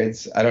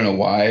droids. I don't know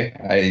why.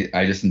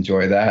 I just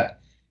enjoy that,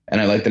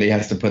 and I like that he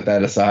has to put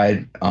that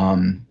aside.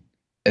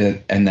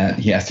 And that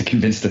he has to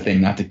convince the thing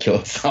not to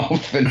kill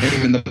itself and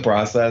him in the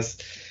process.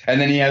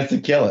 And then he has to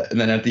kill it. And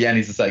then at the end,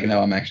 he's just like,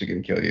 no, I'm actually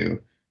going to kill you.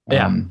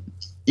 Yeah.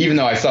 Even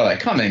though I saw that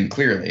coming,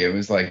 clearly it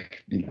was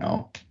like,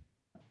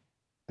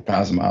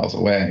 1,000 miles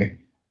away.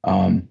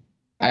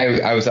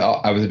 I was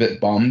a bit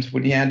bummed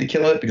when he had to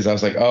kill it because I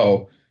was like,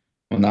 oh,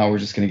 well, now we're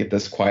just going to get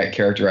this quiet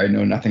character I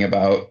know nothing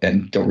about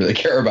and don't really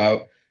care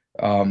about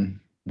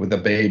with a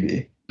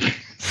baby.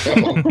 So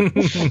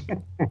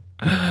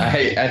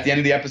at the end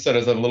of the episode, I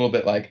was a little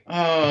bit like,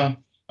 oh,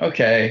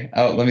 okay,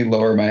 let me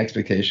lower my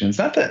expectations.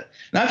 Not that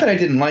I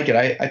didn't like it.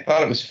 I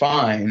thought it was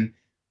fine,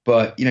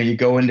 but you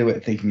go into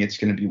it thinking it's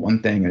going to be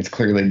one thing, and it's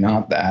clearly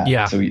not that.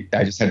 Yeah. So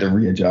I just had to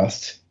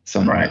readjust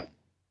somewhat. Right.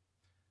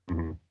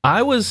 Mm-hmm.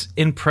 I was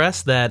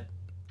impressed that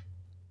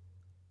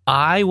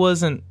I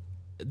wasn't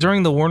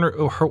during the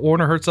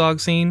Werner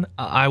Herzog scene.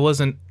 I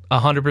wasn't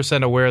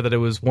 100% aware that it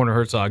was Werner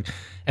Herzog,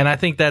 and I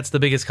think that's the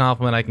biggest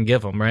compliment I can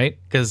give him, right?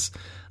 Because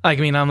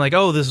I'm like,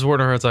 oh, this is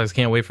Werner Herzog,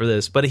 can't wait for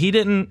this, but he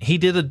didn't. He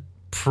did a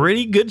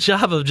pretty good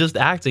job of just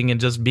acting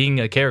and just being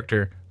a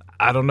character.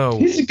 I don't know.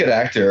 He's a good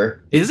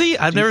actor. Is he?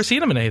 I've never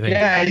seen him in anything.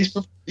 Yeah,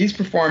 he's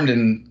performed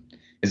in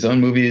his own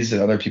movies and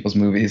other people's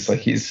movies.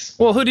 Like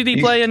Well, who did he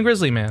play in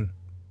Grizzly Man?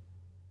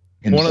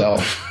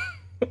 Himself.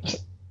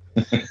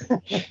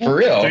 For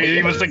real. So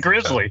he was the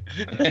Grizzly.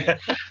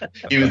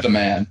 He was the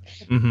man.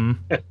 Mm-hmm.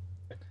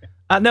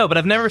 No, but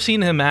I've never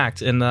seen him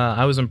act, and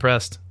I was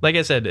impressed. Like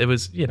I said, it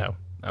was it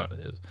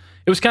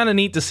was kind of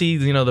neat to see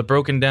the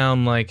broken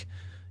down the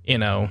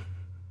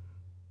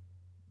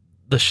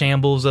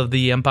shambles of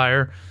the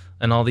Empire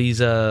and all these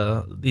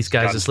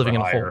guys just living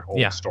in a old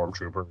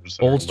stormtroopers,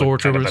 old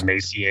stormtroopers, kind of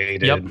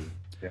emaciated. Yep.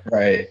 Yeah.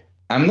 Right.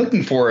 I'm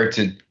looking forward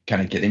to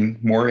kind of getting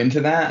more into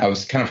that. I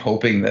was kind of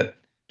hoping that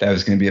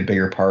was going to be a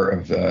bigger part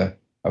of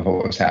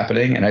what was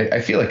happening, and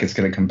I feel like it's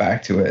going to come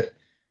back to it.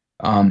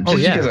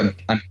 Because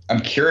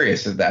I'm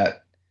curious of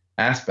that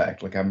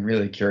aspect. Like I'm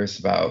really curious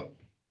about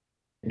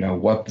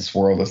what this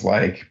world is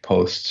like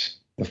post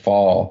the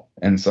fall,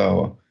 and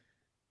so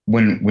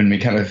when we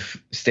kind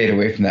of stayed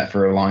away from that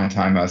for a long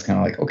time, I was kind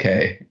of like,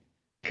 okay,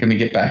 can we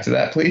get back to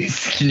that,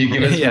 please? Can you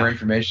give us more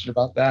information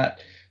about that?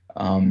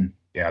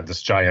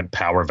 This giant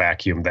power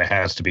vacuum that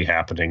has to be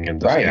happening in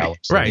this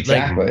galaxy. Right,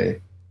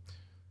 exactly.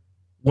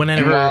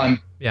 I'm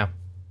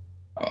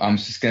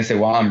just gonna say,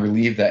 while I'm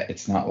relieved that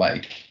it's not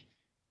like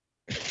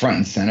front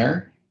and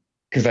center,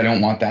 because I don't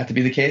want that to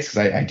be the case,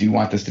 because I do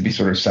want this to be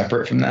sort of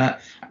separate from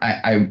that.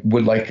 I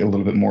would like a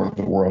little bit more of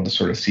the world to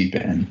sort of seep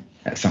in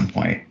at some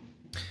point.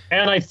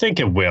 And I think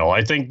it will.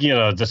 I think,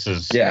 this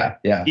is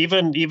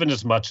even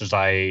as much as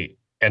I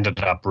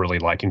ended up really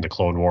liking the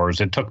Clone Wars,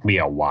 it took me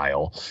a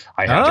while.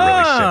 I had to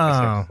really sit with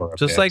it for a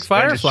just bit. like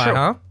Firefly,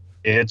 huh?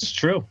 It's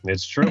true. And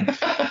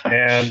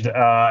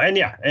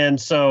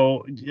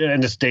so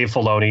this Dave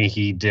Filoni,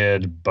 he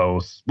did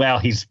both. Well,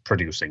 he's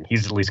producing.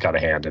 He's at least got a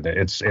hand in it.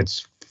 It's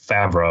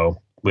Favreau,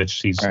 which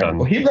he's done.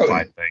 Well, he wrote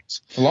 5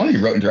 things.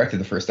 Filoni wrote and directed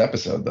the first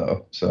episode,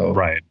 though. So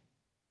right.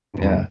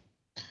 Yeah. Mm-hmm.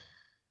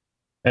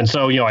 And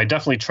so, I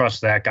definitely trust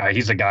that guy.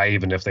 He's a guy,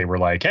 even if they were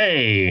like,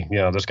 hey,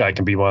 this guy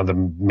can be one of the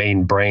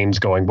main brains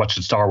going, what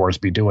should Star Wars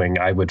be doing?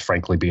 I would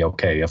frankly be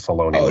okay if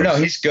Filoni was. No,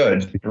 he's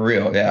good. For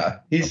real. Yeah.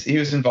 He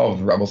was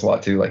involved with Rebels a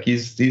lot too. Like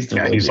he's the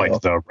he's like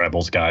the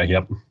Rebels guy.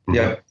 Yep. Mm-hmm.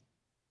 Yeah.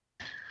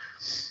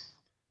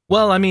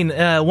 Well,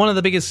 one of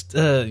the biggest,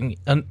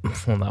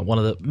 not one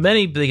of the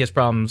many biggest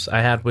problems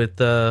I had with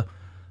The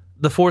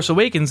Force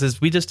Awakens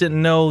is we just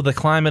didn't know the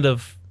climate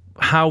of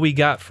how we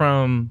got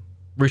from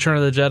Return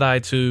of the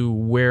Jedi to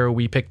where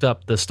we picked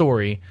up the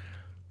story,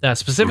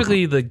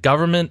 specifically the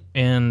government,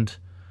 and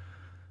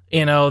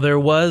there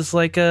was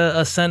like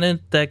a Senate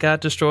that got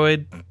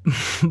destroyed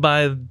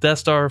by Death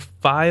Star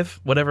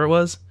 5, whatever it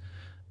was,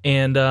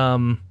 and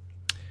how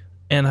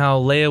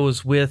Leia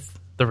was with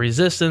the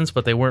Resistance,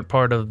 but they weren't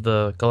part of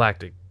the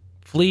Galactic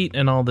Fleet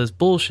and all this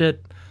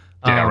bullshit.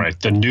 Yeah, right.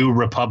 The New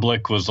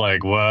Republic was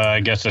like, well, I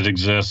guess it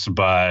exists,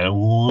 but...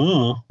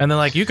 And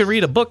then, you could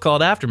read a book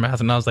called Aftermath,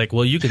 and I was like,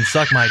 well, you can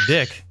suck my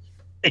dick.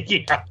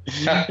 Yeah.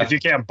 If you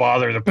can't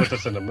bother to put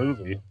this in a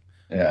movie.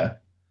 Yeah.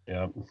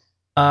 Yeah.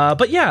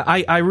 But yeah,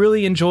 I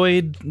really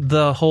enjoyed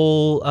the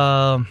whole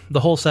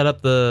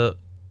setup, the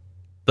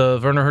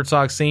Werner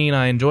Herzog scene.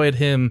 I enjoyed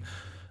him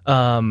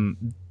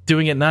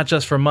doing it not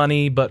just for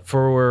money, but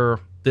for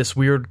this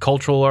weird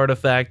cultural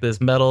artifact, this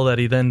metal that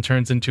he then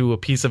turns into a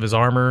piece of his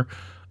armor.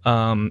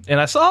 And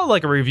I saw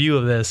a review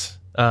of this,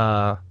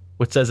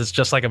 which says it's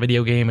just like a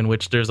video game in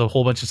which there's a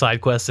whole bunch of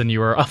side quests and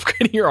you are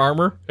upgrading your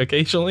armor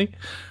occasionally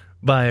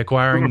by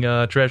acquiring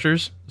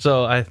treasures.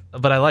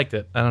 But I liked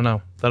it. I don't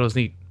know. Thought it was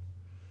neat.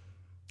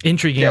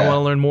 intriguing. I want to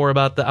learn more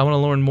about the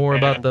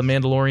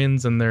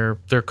Mandalorians and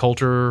their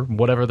culture,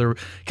 whatever they're.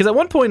 Because at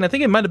one point, I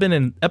think it might have been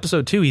in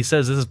episode 2, he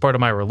says this is part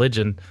of my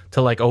religion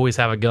to like always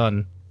have a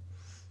gun.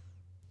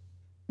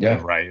 Yeah,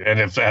 right. And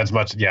if how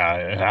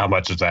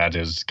much of that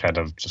is kind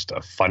of just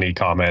a funny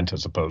comment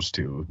as opposed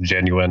to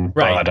genuine.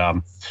 Right.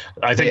 But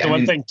I think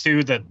one thing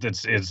too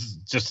that's is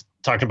just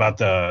talking about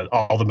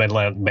all the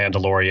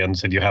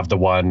Mandalorians, and you have the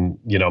one,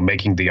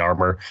 making the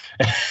armor.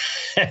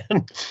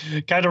 And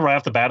kind of right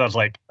off the bat, I was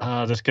like,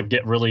 this could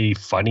get really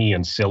funny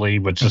and silly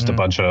with just a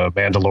bunch of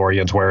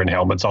Mandalorians wearing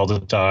helmets all the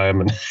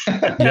time. And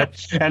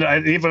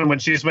and even when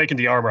she's making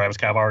the armor, I was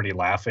kind of already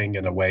laughing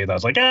in a way that I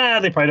was like,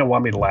 they probably don't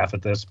want me to laugh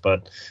at this,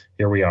 but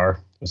here we are.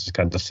 This is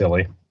kind of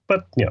silly,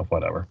 but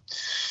whatever.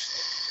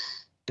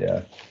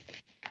 Yeah.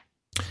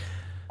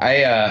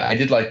 I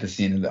did like the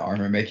scene of the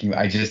armor making.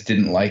 I just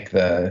didn't like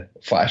the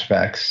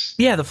flashbacks.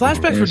 Yeah, the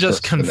flashbacks were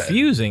just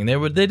confusing. They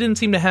didn't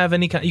seem to have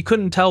any kind. You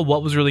couldn't tell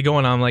what was really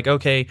going on. I'm like,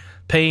 okay,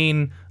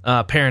 pain,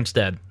 parents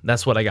dead.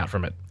 That's what I got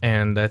from it,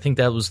 and I think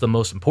that was the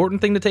most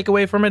important thing to take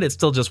away from it. It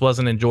still just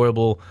wasn't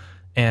enjoyable,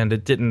 and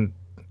it didn't.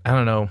 I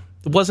don't know.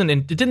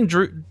 It didn't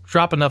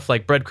drop enough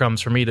like breadcrumbs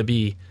for me to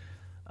be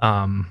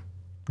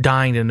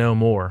dying to know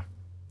more.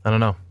 I don't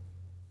know.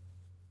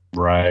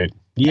 Right.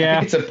 Yeah.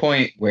 I think it's a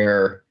point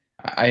where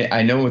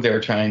I know they were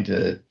trying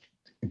to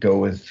go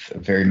with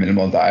very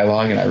minimal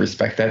dialogue, and I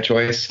respect that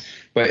choice,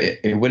 but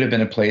it would have been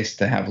a place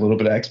to have a little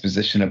bit of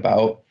exposition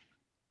about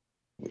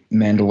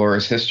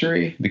Mandalore's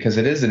history, because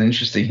it is an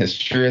interesting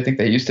history. I think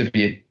they used to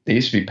be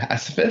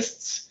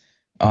pacifists,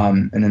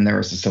 and then there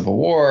was the Civil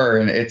War,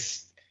 and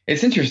it's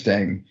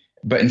interesting,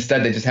 but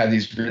instead they just have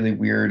these really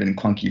weird and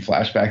clunky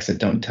flashbacks that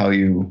don't tell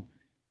you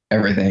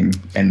everything,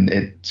 and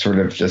it sort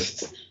of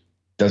just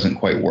doesn't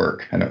quite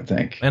work, I don't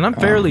think. And I'm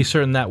fairly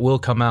certain that will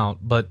come out,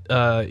 but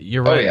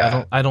you're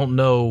right. I don't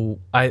know.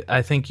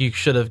 I think you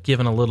should have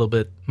given a little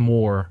bit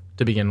more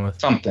to begin with.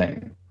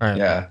 Something. Right.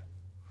 Yeah.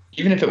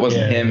 Even if it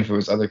wasn't him, if it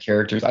was other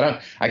characters,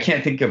 I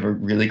can't think of a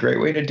really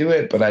great way to do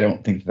it, but I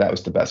don't think that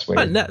was the best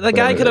way. That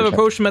guy could have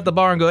approached him at the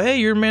bar and go, "Hey,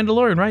 you're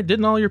Mandalorian, right?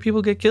 Didn't all your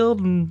people get killed?"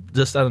 And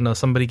just, I don't know,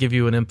 somebody give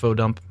you an info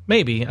dump.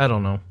 Maybe, I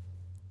don't know.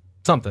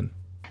 Something.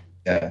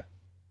 Yeah.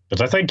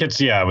 But I think it's,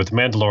 with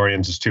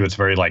Mandalorians too, it's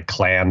very like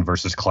clan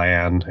versus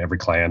clan. Every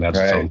clan has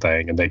its own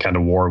thing, and they kind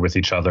of war with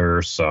each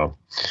other. So,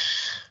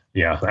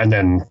 and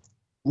then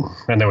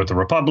with the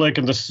Republic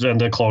and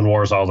the Clone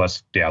Wars, all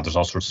this, there's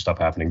all sorts of stuff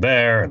happening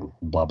there, and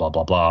blah blah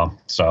blah blah.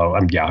 So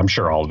I'm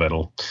sure all of it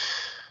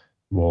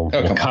will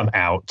come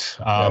out.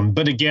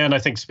 But again, I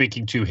think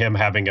speaking to him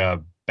having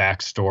a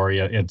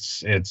backstory,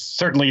 it's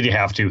certainly you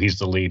have to. He's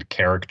the lead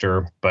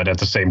character, but at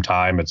the same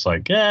time, it's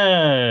like,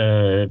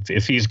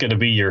 if he's going to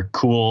be your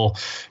cool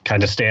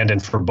kind of stand-in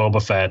for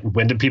Boba Fett,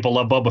 when did people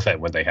love Boba Fett?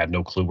 When they had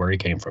no clue where he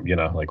came from,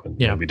 like when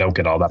we don't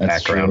get all that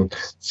background.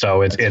 True.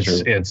 So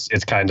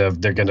it's kind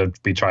of, they're going to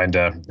be trying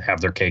to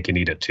have their cake and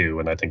eat it too,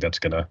 and I think that's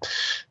gonna,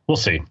 we'll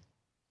see.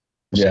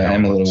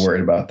 I'm a little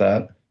worried about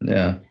that.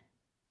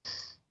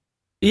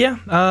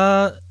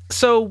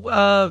 So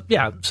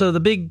the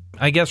big,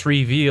 I guess,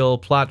 reveal,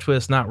 plot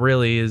twist, not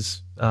really,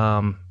 is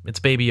it's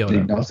Baby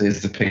Yoda.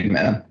 It's the pig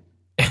man.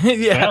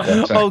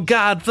 Oh,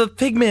 God, the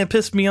pig man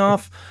pissed me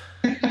off.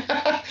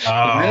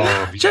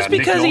 Just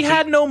because he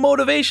had no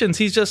motivations.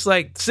 He's just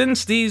like,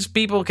 since these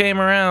people came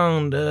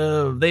around,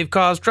 they've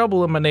caused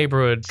trouble in my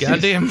neighborhood.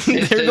 Goddamn,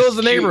 there goes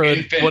the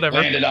neighborhood.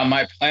 Whatever. Landed on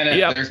my planet.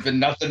 Yep. There's been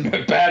nothing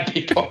but bad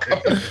people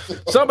coming.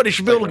 Somebody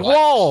should build a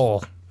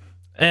wall.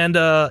 And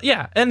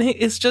and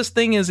his just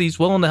thing is he's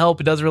willing to help.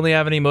 He doesn't really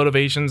have any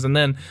motivations. And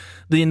then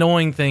the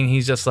annoying thing,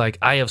 he's just like,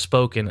 I have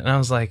spoken. And I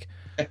was like,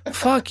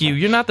 fuck you.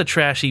 You're not the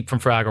trash heap from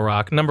Fraggle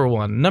Rock, number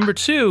one. Number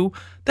two,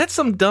 that's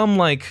some dumb,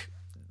 like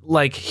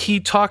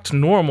he talked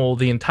normal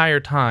the entire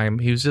time.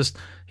 He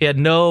had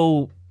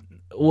no,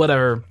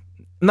 whatever,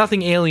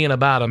 nothing alien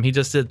about him. He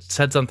just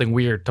said something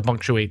weird to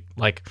punctuate,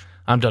 like,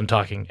 I'm done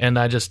talking. And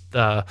I was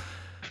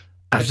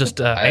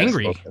just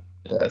angry.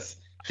 Yes.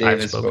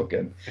 Dave has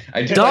spoken.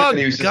 I did like that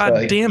he was just God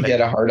damn it. He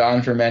had a hard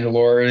on for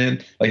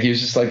Mandalorian. Like, he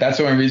was just like, that's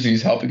the only reason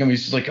he's helping him.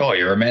 He's just like, oh,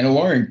 you're a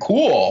Mandalorian,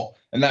 cool,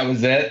 and that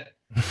was it.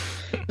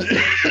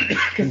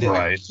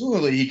 Right.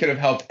 Truly, he could have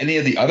helped any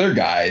of the other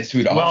guys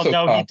who'd also.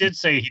 Well, no, he did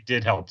say he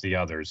did help the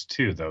others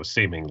too, though,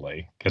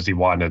 seemingly, because he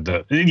wanted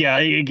the. Yeah,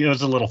 it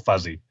was a little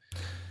fuzzy.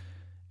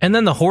 And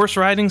then the horse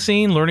riding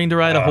scene, learning to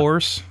ride a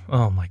horse.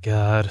 Oh my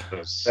God.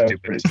 Those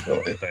stupid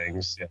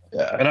things.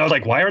 Yeah. And I was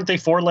like, why aren't they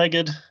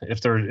four-legged?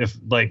 It's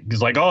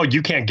like, oh,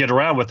 you can't get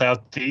around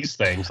without these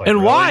things. Like, and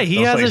really? Why?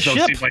 He has a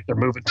ship. Seem like they're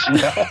moving.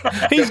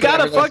 He's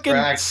got a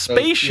fucking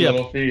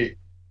spaceship.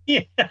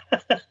 Yeah.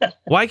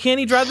 Why can't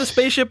he drive the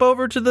spaceship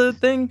over to the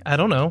thing? I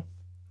don't know.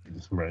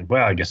 Right.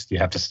 Well, I guess you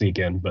have to sneak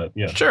in, but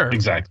yeah. Sure.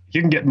 Exactly.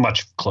 You can get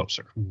much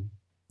closer.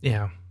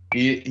 Yeah.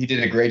 He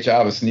did a great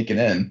job of sneaking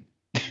in.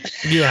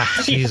 Yeah,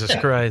 Jesus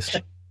Christ.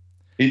 To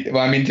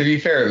be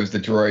fair, it was the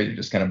droid who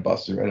just kind of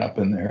busted right up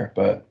in there,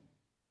 but.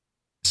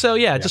 So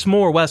just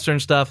more Western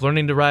stuff,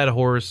 learning to ride a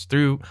horse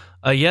through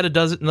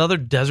another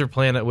desert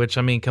planet, which,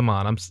 I mean, come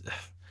on.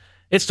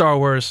 It's Star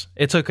Wars.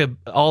 It took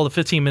all the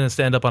 15 minutes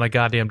to end up on a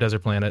goddamn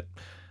desert planet.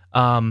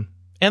 And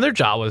they're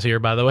Jawas here,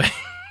 by the way.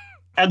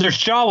 And there's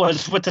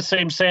Jawas with the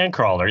same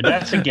sandcrawler.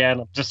 That's,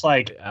 again, just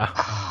like,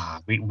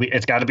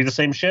 it's got to be the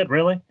same shit,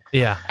 really?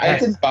 Yeah. It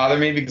didn't bother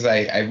me because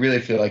I really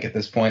feel like at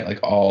this point, like,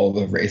 all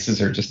the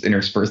races are just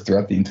interspersed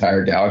throughout the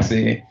entire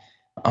galaxy.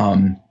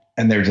 And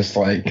they're just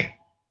like,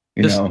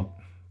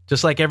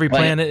 just like every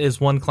planet is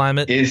one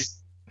climate. Is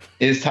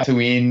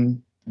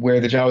Tatooine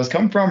where the Jawas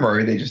come from, or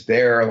are they just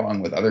there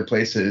along with other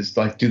places?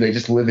 Like, do they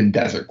just live in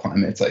desert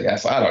climates? I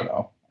guess I don't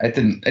know. It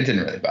didn't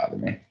really bother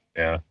me.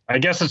 Yeah, I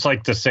guess it's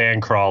like the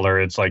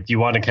sandcrawler. It's like you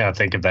want to kind of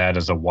think of that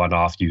as a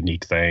one-off,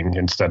 unique thing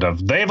instead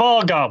of they've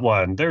all got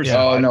one. There's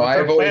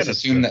I've always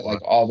assumed that like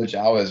all the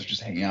Jawas are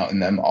just hanging out in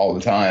them all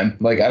the time.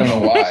 Like I don't know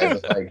why,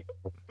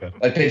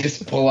 but like they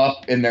just pull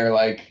up in their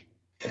like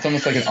it's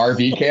almost like an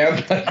RV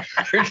camp.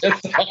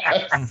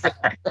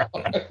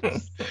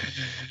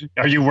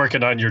 Are you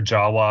working on your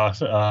Jawa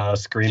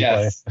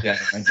screenplay?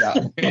 Yes, my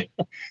job.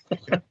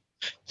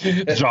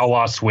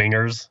 Jawa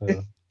swingers.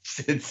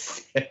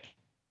 It's sick.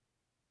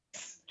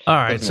 All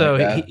right,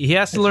 so he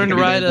has to learn to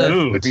ride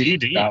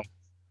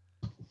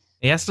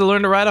He has to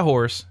learn to ride a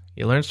horse.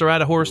 He learns to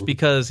ride a horse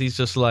because he's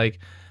just like,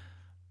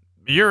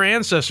 your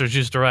ancestors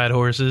used to ride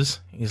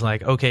horses. He's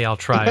like, okay, I'll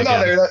try again.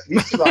 No, they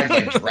used to ride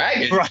like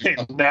dragons.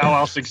 Right, now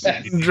I'll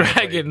succeed.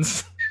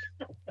 Dragons.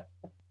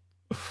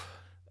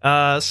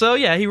 So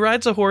yeah, he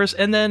rides a horse,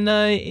 and then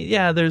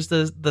there's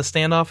the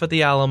standoff at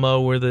the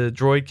Alamo where the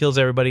droid kills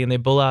everybody, and they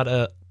pull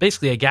out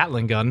basically a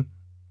Gatling gun.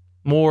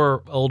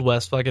 More Old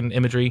West fucking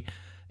imagery.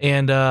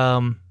 And,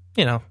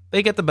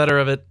 they get the better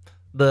of it.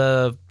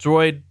 The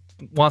droid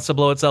wants to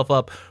blow itself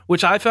up,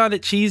 which I found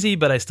it cheesy,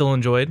 but I still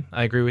enjoyed.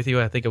 I agree with you.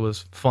 I think it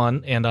was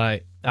fun. And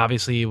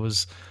obviously it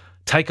was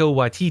Taika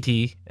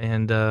Waititi,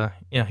 and,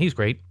 he's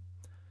great.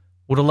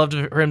 Would have loved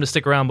for him to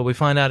stick around, but we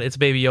find out it's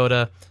Baby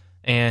Yoda,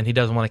 and he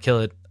doesn't want to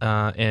kill it,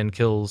 and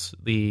kills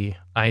the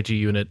IG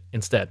unit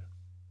instead.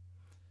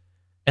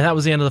 And that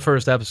was the end of the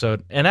first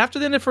episode. And after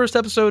the end of the first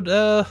episode,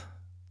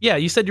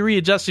 you said you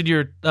readjusted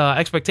your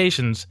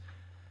expectations.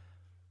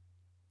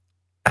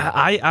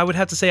 I would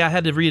have to say I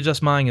had to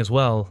readjust mine as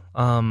well.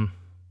 I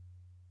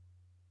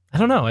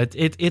don't know.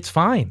 It's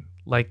fine.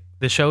 Like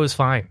the show is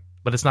fine,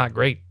 but it's not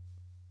great.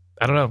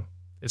 I don't know.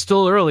 It's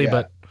still early,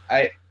 but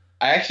I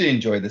actually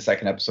enjoyed the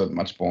second episode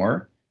much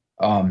more.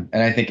 And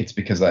I think it's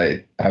because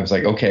I was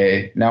like,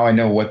 okay, now I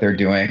know what they're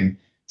doing,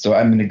 so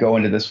I'm going to go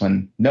into this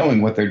one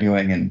knowing what they're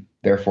doing, and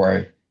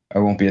therefore I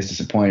won't be as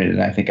disappointed.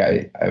 And I think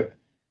I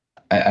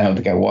don't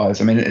think I was.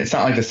 I mean, it's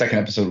not like the second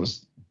episode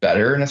was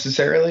better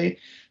necessarily,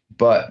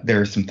 but there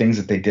are some things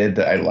that they did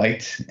that I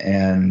liked,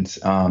 and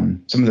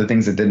some of the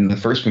things they did in the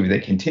first movie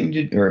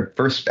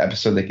first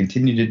episode they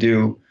continued to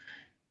do,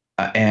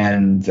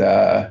 and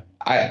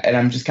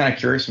I'm just kind of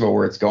curious about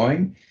where it's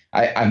going.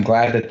 I'm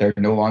glad that they're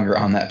no longer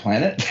on that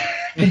planet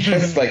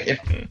because like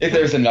if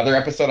there's another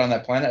episode on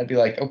that planet, I'd be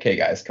like, okay,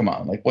 guys, come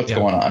on, like what's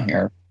going on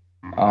here?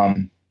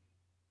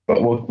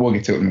 But we'll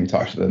get to it when we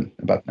talk to them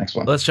about the next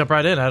one. Let's jump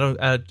right in. I don't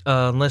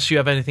unless you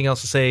have anything else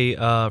to say,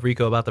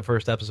 Rico, about the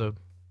first episode.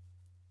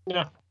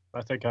 Yeah,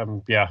 I think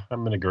I'm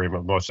in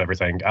agreement with most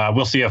everything.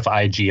 We'll see if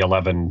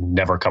IG-11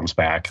 never comes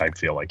back. I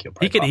feel like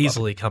he could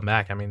easily come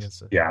back. I mean,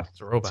 it's a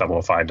robot. Someone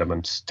will find him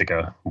and stick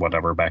a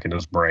whatever back in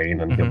his brain,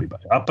 and he'll be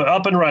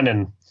up and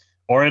running.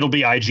 Or it'll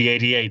be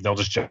IG-88. They'll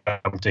just jump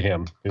to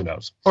him. Who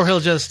knows? Or he'll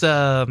just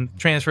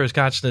transfer his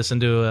consciousness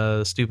into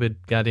a stupid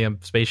goddamn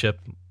spaceship.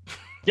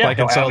 Yeah, like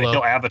in Solo.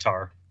 He'll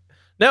Avatar.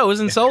 No, it was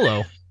in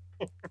Solo.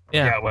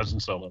 Yeah, it was in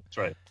Solo. That's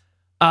right.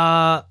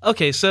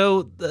 Okay,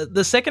 so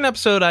the second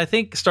episode, I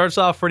think, starts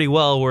off pretty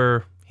well,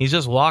 where he's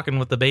just walking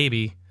with the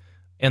baby,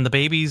 and the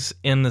baby's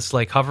in this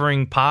like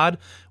hovering pod,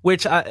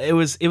 which it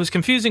was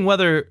confusing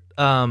whether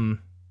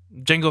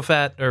Jango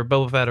Fett or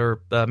Boba Fett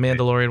or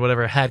Mandalorian,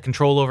 whatever, had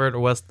control over it, or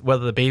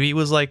whether the baby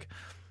was like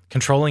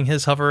controlling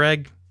his hover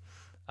egg.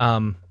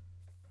 Can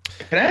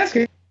I ask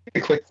a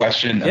quick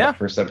question about the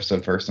first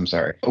episode first? I'm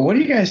sorry. What do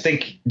you guys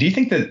think? Do you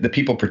think that the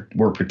people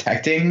were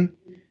protecting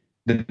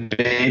the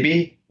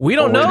baby? We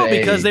don't know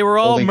because they were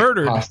all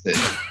murdered.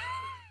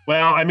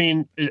 Well, I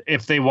mean,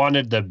 if they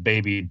wanted the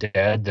baby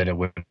dead, then it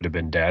would have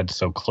been dead.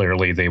 So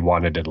clearly they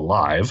wanted it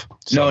alive.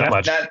 So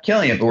not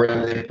killing it, but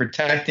were they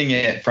protecting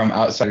it from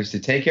outsiders to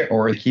take it,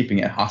 or keeping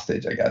it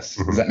hostage, I guess?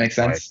 Does that make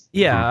sense? Right.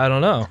 Yeah, I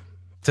don't know.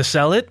 To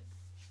sell it?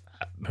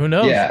 Who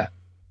knows? Yeah.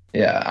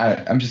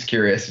 I'm just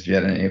curious if you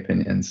had any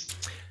opinions.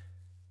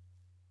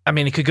 I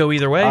mean, it could go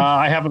either way.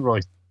 I haven't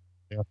really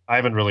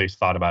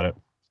thought about it.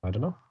 I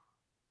don't know.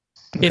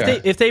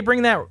 Okay. If they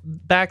bring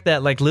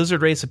that like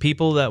lizard race of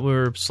people that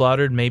were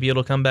slaughtered, maybe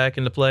it'll come back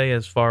into play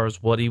as far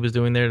as what he was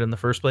doing there in the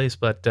first place.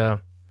 But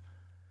I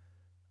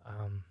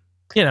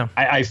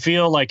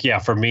feel like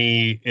for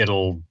me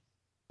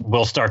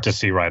we'll start to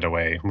see right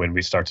away when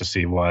we start to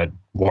see what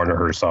Werner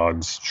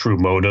Herzog's true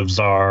motives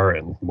are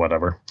and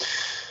whatever.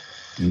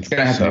 It's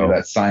gonna have to be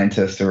that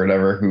scientist or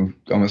whatever who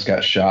almost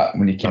got shot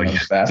when he came out of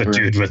the bathroom. The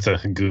dude with the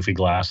goofy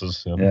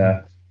glasses.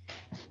 Yeah.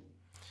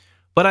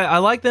 But I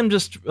like them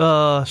just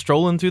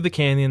strolling through the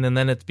canyon, and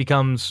then it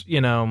becomes,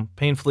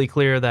 painfully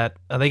clear that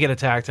they get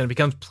attacked, and it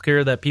becomes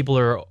clear that people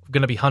are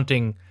going to be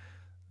hunting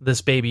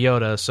this Baby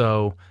Yoda.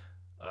 So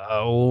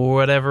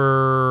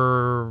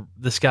whatever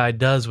this guy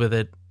does with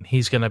it,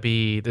 there's going to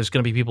be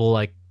people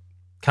like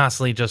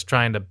constantly just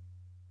trying to,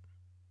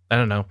 I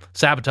don't know,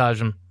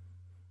 sabotage him,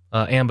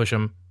 ambush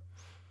him,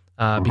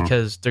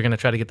 because they're going to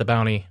try to get the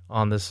bounty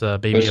on this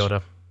Baby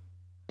Yoda.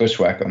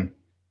 Bushwhack him.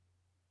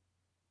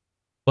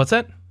 What's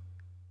that?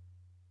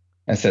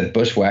 I said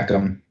bushwhack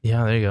him.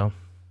 Yeah, there you go.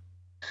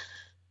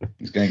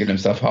 He's going to get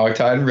himself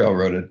hogtied and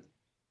railroaded.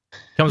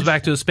 Comes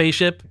back to a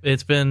spaceship.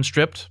 It's been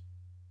stripped.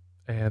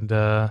 And,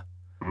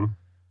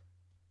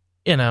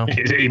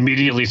 He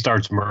immediately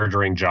starts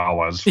murdering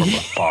Jawas from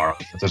afar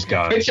with this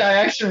gun. Which I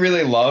actually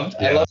really loved.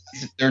 Yeah. I love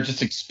they're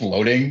just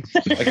exploding.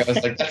 Like, I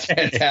was like, that's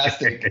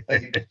fantastic.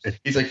 Like,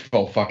 he's like,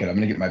 oh, fuck it. I'm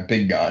going to get my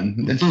big gun.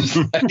 It's just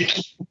like,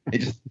 it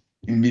just...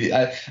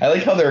 I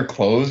like how their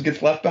clothes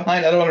gets left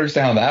behind. I don't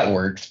understand how that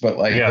works, but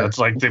like, yeah, it's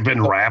like they've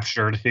been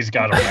raptured. He's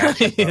got a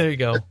raptured. There you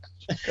go.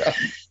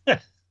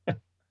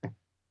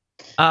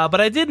 But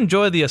I did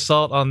enjoy the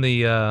assault on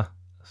the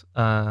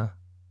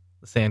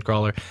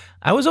Sandcrawler.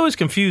 I was always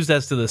confused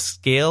as to the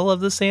scale of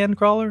the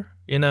Sandcrawler,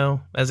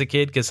 as a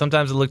kid, because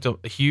sometimes it looked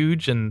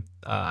huge, and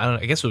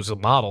I guess it was a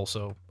model,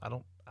 so I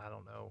don't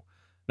know.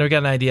 Never got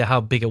an idea how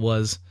big it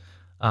was.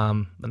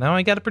 But now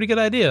I got a pretty good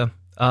idea.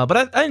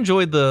 But I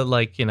enjoyed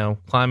the,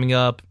 climbing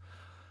up,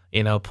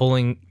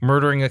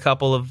 murdering a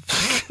couple of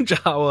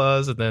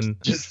Jawas and then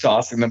just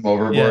tossing them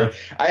overboard.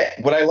 Yeah.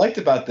 What I liked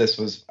about this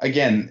was,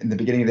 again, in the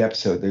beginning of the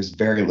episode, there's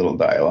very little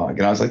dialogue.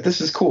 And I was like, this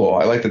is cool.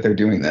 I like that they're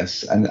doing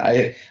this. And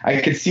I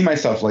could see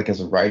myself, like, as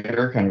a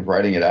writer, kind of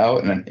writing it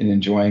out and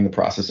enjoying the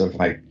process of,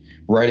 like,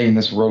 writing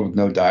this world with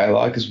no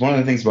dialogue. Because one of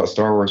the things about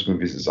Star Wars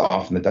movies is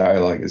often the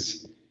dialogue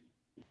is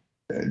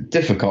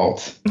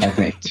difficult, I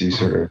think, to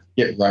sort of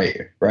get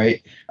right.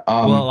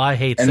 Well, I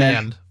hate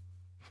sand.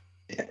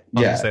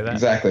 Yeah,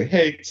 exactly.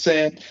 Hey,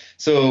 sand.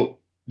 So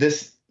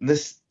this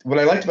what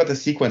I liked about the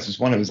sequence was,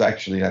 one, it was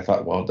actually, I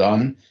thought, well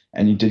done,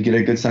 and you did get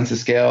a good sense of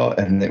scale,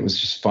 and it was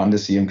just fun to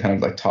see him kind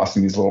of like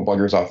tossing these little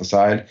buggers off the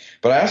side.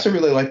 But I also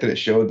really liked that it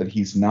showed that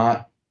he's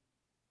not,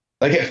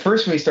 like, at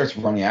first when he starts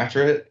running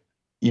after it,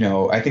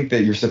 I think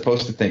that you're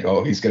supposed to think,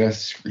 oh, he's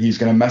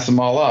gonna mess them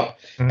all up,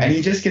 and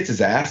he just gets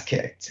his ass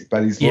kicked by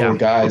these little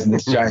guys in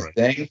this giant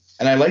thing.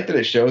 And I like that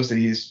it shows that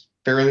he's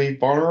fairly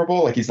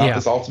vulnerable. Like, he's not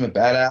this ultimate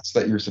badass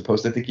that you're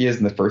supposed to think he is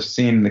in the first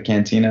scene in the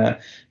cantina.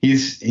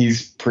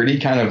 He's pretty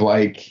kind of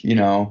like,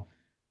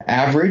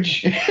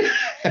 average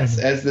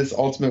as this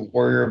ultimate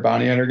warrior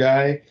bounty hunter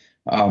guy.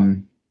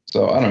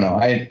 So I don't know.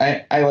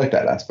 I like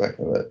that aspect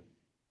of it.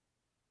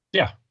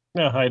 Yeah,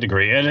 I'd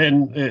agree.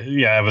 And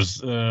it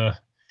was.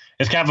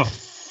 It's kind of a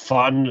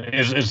fun,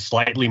 is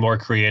slightly more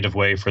creative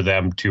way for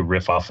them to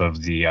riff off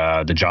of the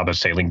Jabba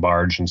sailing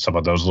barge and some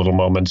of those little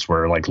moments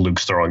where, like,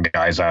 Luke's throwing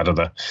guys out of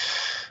the.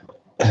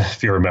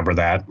 If you remember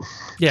that.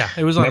 Yeah,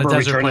 it was on a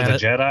desert Return planet.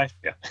 Of the Jedi.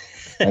 Yeah.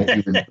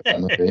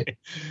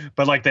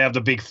 But like, they have the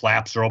big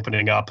flaps are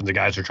opening up and the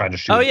guys are trying to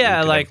shoot. Oh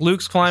yeah, like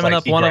Luke's climbing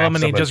up one of them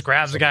and he just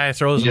grabs the guy,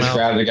 throws him out. He just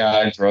grabs the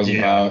guy, throws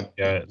him out.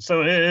 Yeah.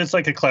 So it's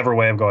like a clever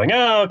way of going,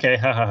 oh, okay,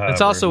 ha ha ha. It's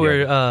also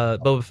where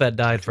Boba Fett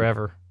died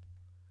forever.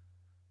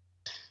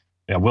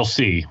 Yeah, we'll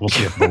see. We'll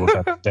see if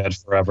Boba Fett's dead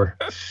forever.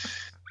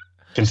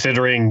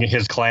 Considering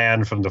his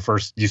clan from the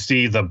first, you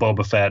see the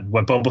Boba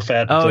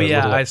Fett. Oh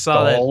yeah, I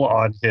saw that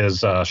on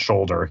his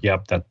shoulder.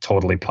 Yep, that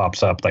totally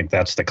pops up. Like,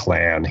 that's the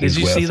clan he's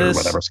with, or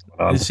whatever's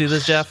going on. Did you see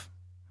this, Jeff?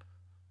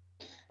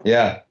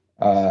 Yeah,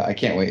 I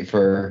can't wait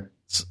for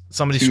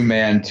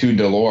Two-Man,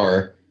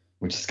 Two-Dalore,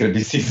 which is going to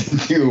be season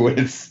 2.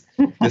 It's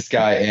this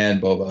guy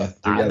and Boba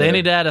together. They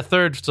need to add a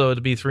third, so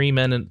it'd be 3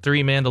 men and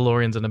 3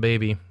 Mandalorians and a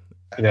baby.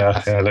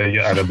 Yeah,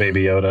 and a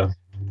Baby Yoda.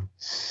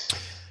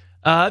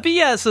 But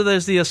yeah, so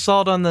there's the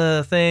assault on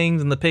the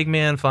things, and the pig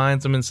man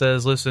finds him and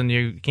says, listen,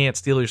 you can't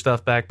steal your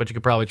stuff back, but you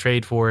could probably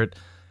trade for it.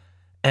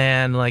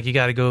 And, like, you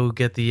got to go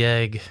get the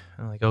egg.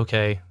 I'm like,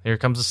 okay, here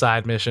comes the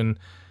side mission.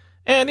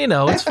 And,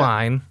 it's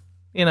fine.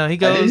 He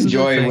goes. I did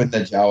enjoy when the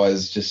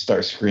Jawas just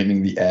start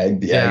screaming the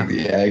egg,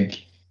 egg,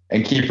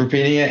 and keep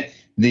repeating it.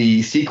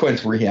 The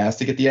sequence where he has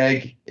to get the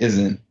egg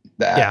isn't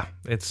that. Yeah,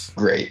 it's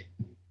great.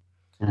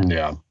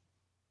 Yeah.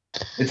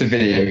 It's a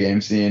video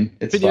game scene.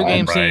 It's video fine.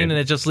 game scene, and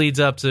it just leads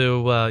up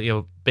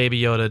to Baby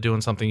Yoda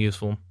doing something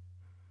useful,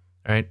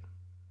 right?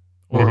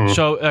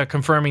 Or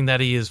confirming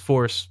that he is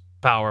force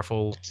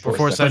powerful,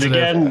 force sensitive,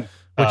 again,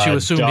 which you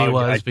assumed he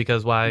was,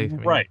 because why?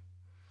 Right.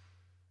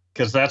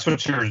 Because that's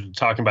what you're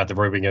talking about at the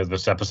very beginning of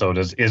this episode.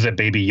 Is it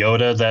Baby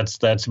Yoda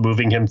that's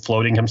moving him,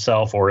 floating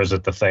himself, or is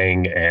it the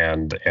Thing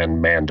and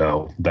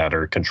Mando that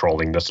are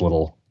controlling this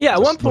little? Yeah,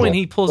 at one point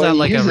he pulls out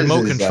like a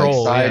remote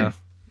control.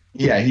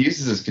 Yeah, he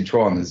uses his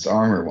control on his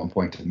arm at one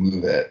point to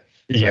move it.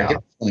 So yeah,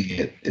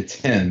 it's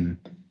him.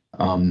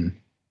 But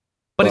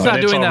he's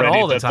not doing that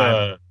all the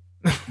time.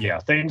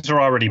 Things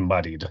are already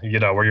muddied.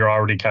 Where you're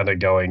already kind of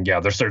going. Yeah,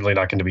 there's certainly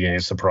not going to be any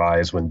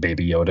surprise when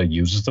Baby Yoda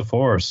uses the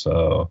Force.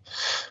 So,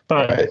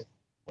 but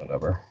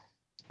whatever.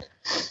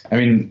 I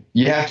mean,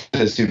 you have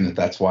to assume that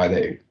that's why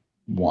they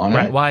want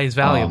it. Why he's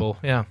valuable.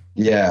 Yeah.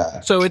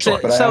 So it's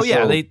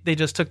they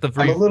just took the.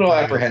 I'm a little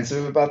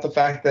apprehensive about the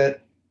fact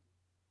that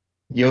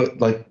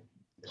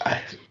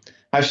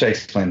how should I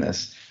explain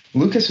this?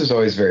 Lucas was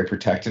always very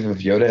protective of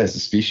Yoda as a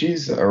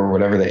species, or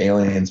whatever the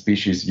alien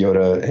species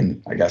Yoda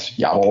and I guess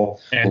Yaddle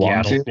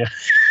belong to. Yeah.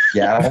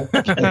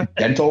 Yaddle,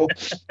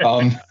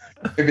 Yentl.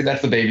 Maybe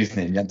that's the baby's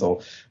name,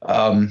 Yentl.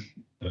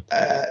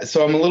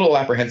 So I'm a little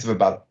apprehensive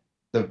about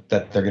that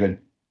they're going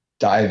to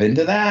dive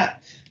into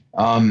that,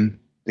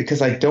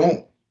 because I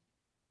don't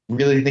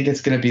really think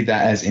it's going to be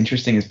that as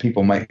interesting as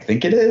people might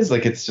think it is.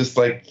 Like, it's just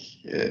like,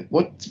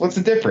 what's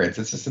the difference?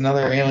 It's just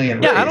another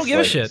alien race. I don't give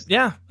a shit.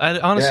 Yeah, I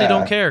honestly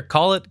don't care.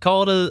 Call it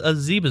a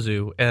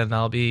Zebazoo, and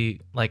I'll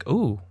be like,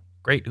 ooh,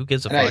 great. Who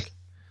gives a fuck?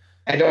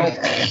 I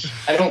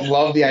don't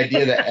love the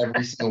idea that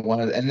every single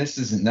one of and this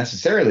isn't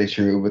necessarily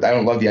true, but I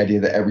don't love the idea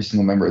that every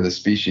single member of the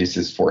species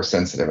is force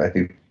sensitive. I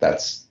think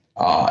that's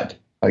odd.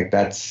 Like,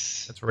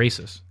 that's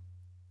racist.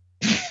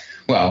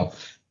 Well,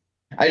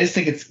 I just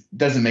think it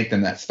doesn't make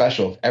them that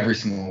special if every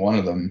single one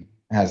of them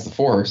has the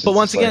force. But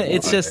once again,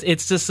 it's just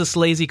this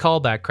lazy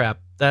callback crap,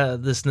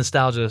 this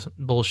nostalgia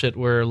bullshit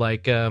where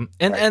like, and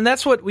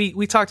that's what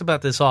we talked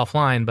about this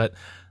offline, but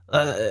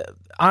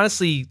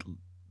honestly,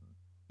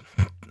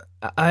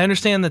 I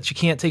understand that you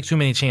can't take too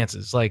many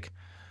chances. Like,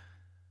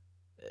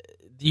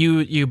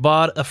 you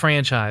bought a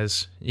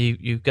franchise,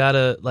 you've got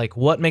to, like,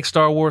 what makes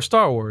Star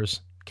Wars?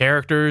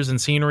 Characters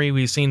and scenery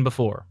we've seen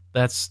before.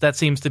 That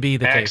seems to be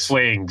the case.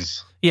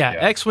 X-Wings. Yeah,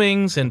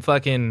 X-Wings and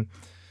fucking,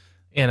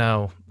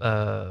 I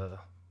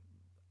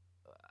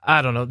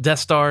don't know, Death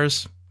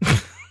Stars.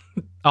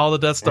 All the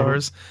Death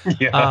Stars.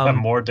 Yeah,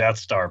 more Death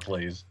Star,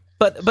 please.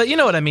 But you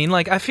know what I mean?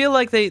 Like, I feel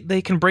like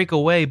they can break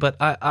away, but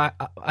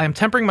I'm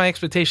tempering my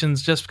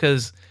expectations just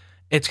because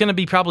it's going to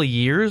be probably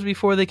years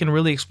before they can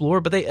really explore.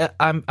 But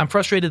I'm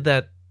frustrated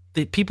that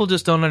people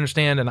just don't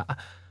understand, and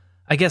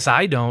I guess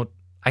I don't.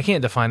 I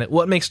can't define it.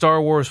 What makes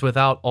Star Wars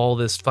without all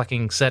this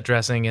fucking set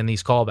dressing and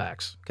these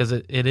callbacks? Because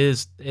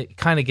it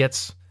kind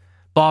of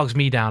bogs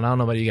me down. I don't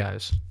know about you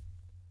guys.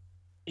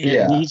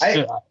 Yeah.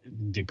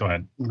 Go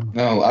ahead.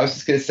 No, I was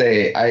just going to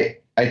say, I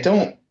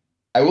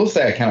will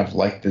say I kind of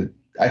like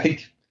I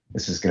think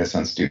this is going to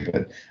sound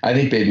stupid. I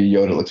think Baby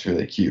Yoda looks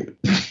really cute.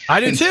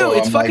 I do too. So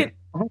it's fucking...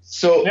 I'm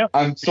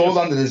sold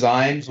on the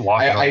design.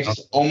 I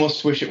just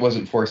almost wish it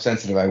wasn't force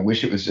sensitive. I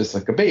wish it was just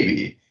like a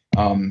baby.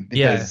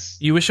 Because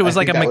you wish it was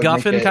like a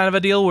MacGuffin kind of a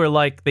deal where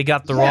like they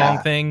got the wrong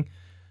thing,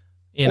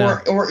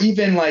 or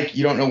even like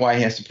you don't know why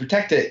he has to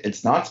protect it.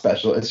 It's not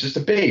special. It's just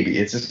a baby.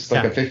 It's just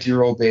like a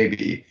 50-year-old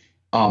baby.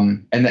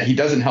 And that he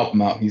doesn't help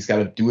him out. He's got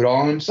to do it all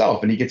on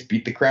himself, and he gets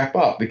beat the crap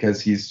up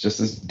because he's just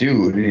this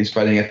dude, and he's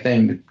fighting a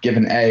thing to give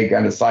an egg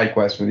on a side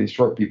quest for these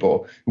short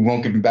people who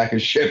won't give him back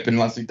his ship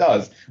unless he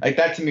does. Like,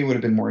 that to me would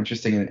have been more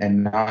interesting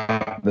and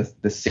not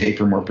the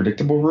safer, more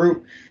predictable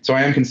route. So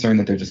I am concerned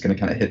that they're just going to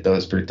kind of hit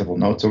those predictable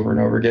notes over and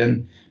over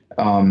again.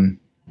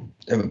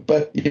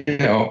 But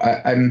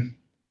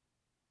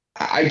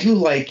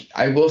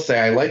I will say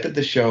I like that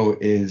the show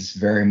is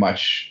very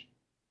much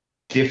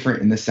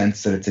different in the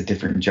sense that it's a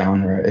different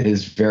genre. It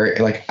is very,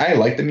 like, I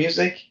like the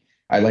music.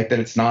 I like that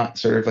it's not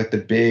sort of like the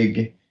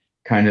big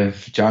kind of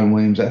John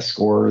Williams-esque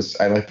scores.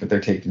 I like that they're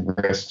taking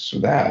risks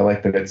with that. I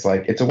like that it's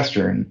like, it's a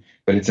Western,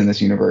 but it's in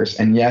this universe.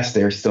 And yes,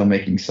 they're still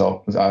making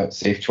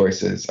safe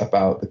choices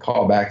about the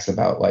callbacks,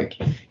 about, like,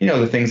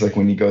 the things like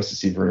when he goes to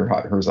see Werner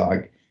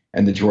Herzog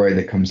and the droid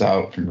that comes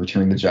out from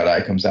Return of the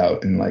Jedi comes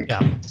out and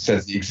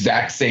says the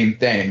exact same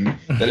thing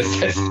that it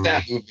says in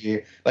that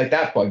movie. Like,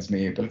 that bugs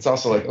me, but it's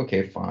also like,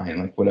 okay,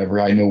 fine, like,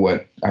 whatever. I know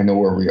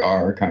where we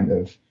are, kind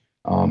of.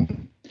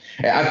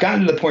 I've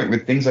gotten to the point where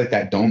things like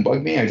that don't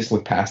bug me. I just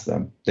look past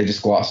them. They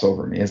just gloss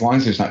over me. As long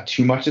as there's not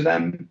too much of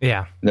them,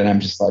 then I'm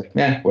just like,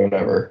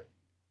 whatever.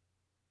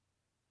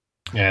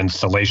 And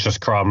salacious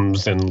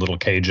crumbs in little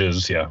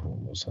cages,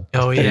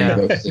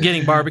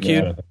 getting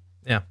barbecued,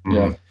 yeah.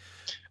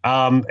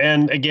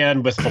 And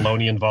again, with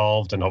Filoni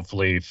involved and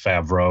hopefully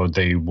Favreau,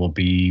 they will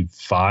be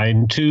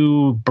fine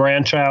to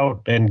branch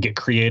out and get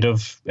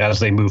creative as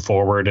they move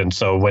forward. And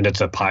so when it's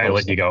a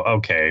pilot, you go,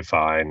 okay,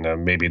 fine.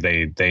 Maybe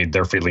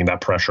they're feeling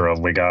that pressure of,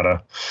 we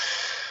gotta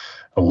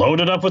load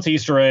it up with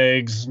Easter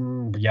eggs,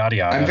 yada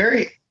yada. I'm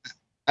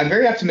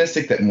very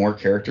optimistic that more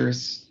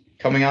characters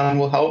coming on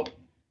will help.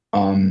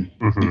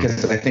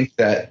 Because I think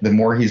that the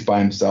more he's by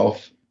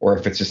himself, or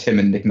if it's just him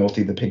and Nick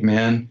Nolte, the pig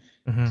man,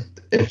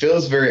 it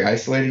feels very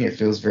isolating. It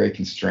feels very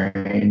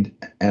constrained.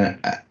 And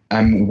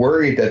I'm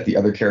worried that the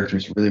other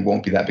characters really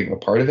won't be that big of a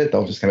part of it.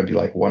 They'll just kind of be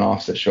like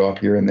one-offs that show up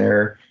here and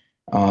there.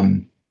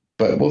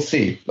 But we'll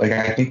see. Like,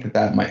 I think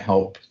that might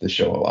help the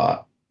show a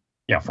lot.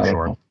 Yeah, for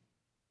sure.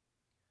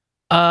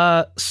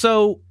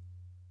 So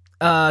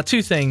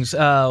two things.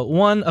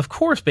 One, of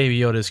course, Baby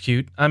Yoda is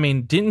cute. I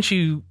mean, didn't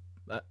you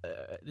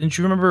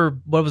remember,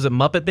 what was it,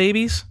 Muppet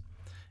Babies?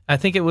 I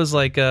think it was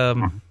like,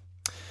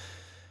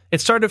 It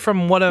started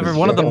from one of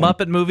the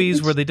Muppet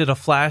movies where they did a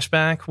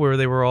flashback where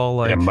they were all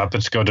like,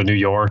 Muppets Go to New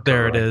York.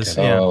 There it is.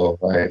 Yeah. Oh,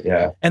 right,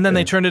 yeah. And then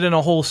they turned it into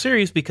a whole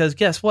series because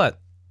guess what?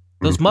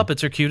 Those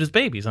Muppets are cute as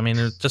babies. I mean,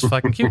 they're just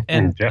fucking cute.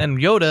 And and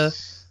Yoda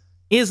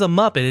is a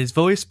Muppet. He's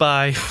voiced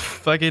by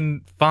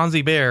fucking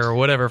Fonzie Bear or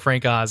whatever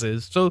Frank Oz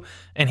is. So,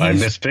 and he's by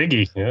Miss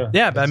Piggy.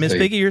 Yeah, by Miss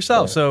Piggy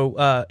herself. Yeah.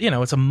 So,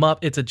 it's a Muppet.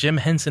 It's a Jim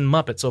Henson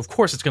Muppet. So of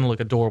course it's going to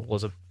look adorable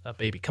as a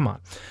baby. Come on.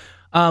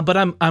 But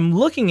I'm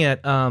looking at.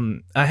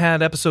 I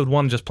had episode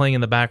 1 just playing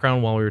in the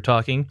background while we were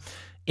talking,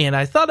 and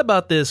I thought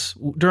about this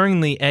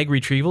during the egg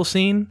retrieval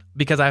scene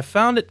because I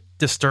found it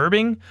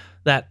disturbing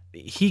that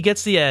he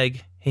gets the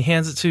egg. He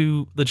hands it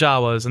to the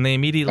Jawas, and they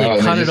immediately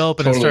cut it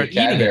open and start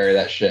eating it.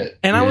 That shit.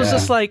 And I was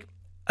just like,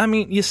 I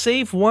mean, you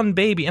save one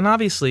baby, and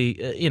obviously,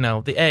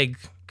 the egg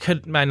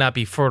might not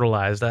be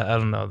fertilized. I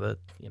don't know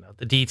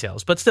the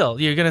details, but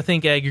still, you're gonna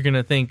think egg, you're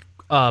gonna think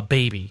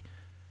baby,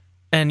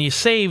 and you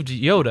saved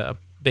Yoda,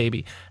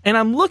 baby. And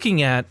I'm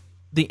looking at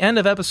the end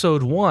of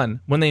episode 1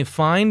 when they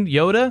find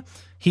Yoda.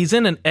 He's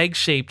in an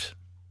egg-shaped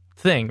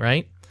thing,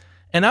 right?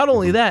 And not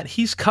only that,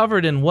 he's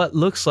covered in what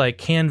looks like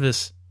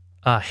canvas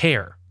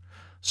hair.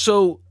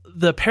 So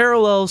the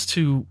parallels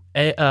to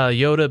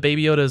Yoda,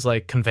 Baby Yoda's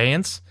like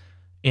conveyance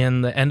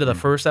in the end of the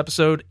first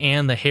episode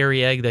and the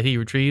hairy egg that he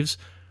retrieves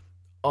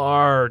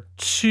are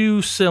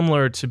too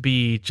similar to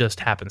be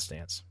just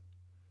happenstance.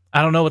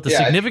 I don't know what the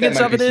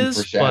significance of it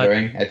is, but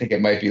I think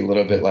it might be a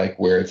little bit like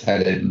where it's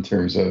headed in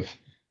terms of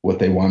what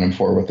they want him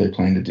for, what they're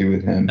planning to do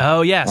with him.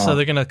 Oh yeah, so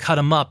they're gonna cut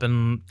him up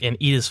and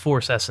eat his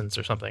Force essence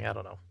or something. I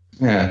don't know.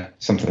 Yeah,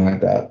 something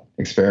like that.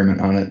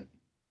 Experiment on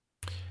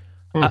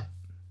it.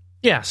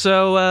 Yeah,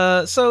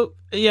 so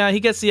he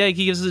gets the egg,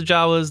 he gives it to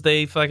Jawas,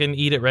 they fucking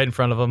eat it right in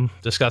front of him,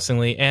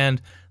 disgustingly,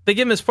 and they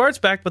give him his parts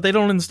back, but they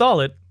don't install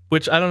it,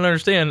 which I don't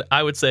understand.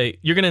 I would say,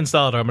 you're going to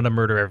install it or I'm going to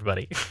murder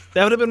everybody.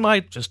 That would have been my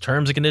just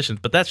terms and conditions,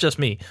 but that's just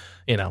me,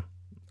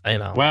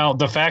 Well,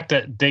 the fact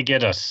that they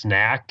get a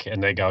snack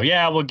and they go,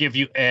 yeah, we'll give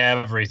you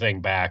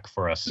everything back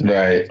for a snack.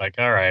 Right. It's like,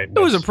 all right. It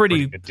was a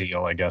pretty good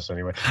deal, I guess,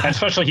 anyway. And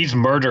especially he's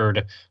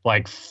murdered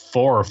like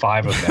 4 or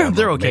 5 of them.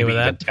 They're okay with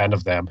that. 10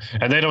 of them.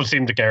 And they don't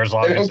seem to care as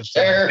long as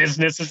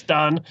business is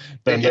done.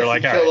 Then they're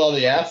like, all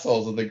the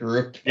assholes of the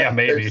group. Yeah,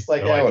 maybe. Just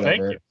like, whatever.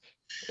 Thank you.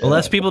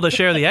 Less people to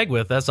share the egg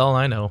with. That's all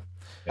I know.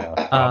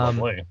 Yeah,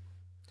 probably.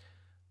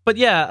 But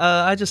yeah,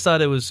 I just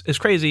thought it's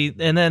crazy.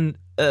 And then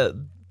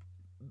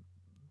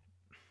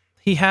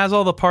he has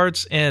all the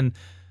parts, and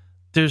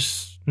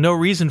there's no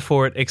reason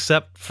for it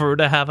except for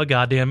to have a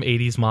goddamn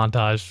 80s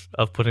montage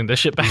of putting the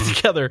shit back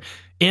together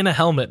in a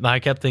helmet. And I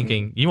kept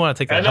thinking, you want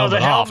to take that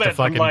helmet off to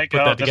fucking put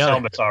that together. This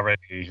helmet's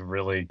already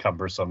really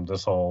cumbersome.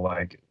 This whole,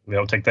 we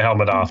don't take the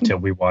helmet off till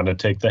we want to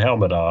take the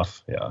helmet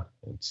off. Yeah,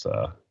 it's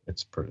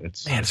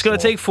going to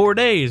take 4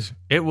 days.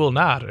 It will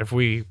not if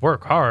we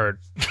work hard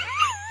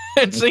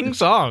and sing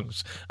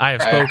songs. I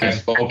have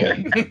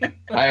spoken.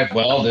 I have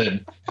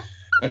welded.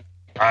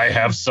 I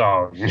have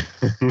sung.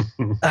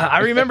 I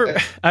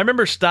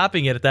remember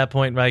stopping it at that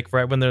point, like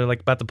right when they're like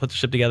about to put the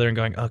ship together and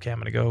going, okay, I'm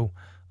going to go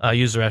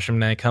use the restroom,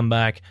 and I come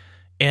back.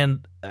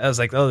 And I was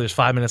like, oh, there's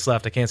 5 minutes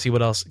left. I can't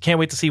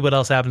wait to see what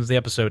else happens in the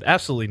episode.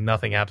 Absolutely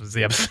nothing happens in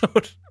the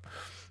episode.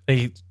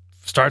 He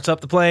starts up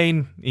the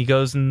plane. He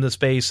goes into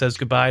space, says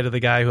goodbye to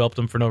the guy who helped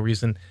him for no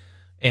reason.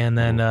 And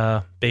then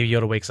Baby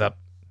Yoda wakes up.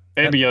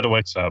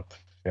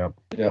 Yep.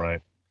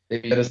 Right.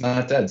 Baby Yoda's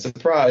not dead.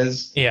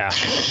 Surprise. Yeah.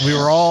 We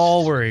were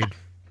all worried.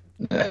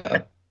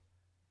 Yeah.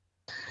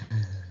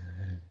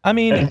 I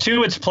mean, and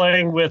 2, it's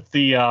playing with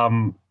the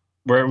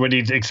where when he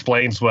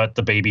explains what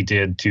the baby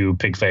did to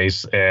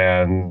Pigface,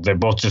 and they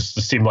both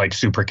just seem like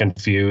super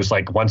confused.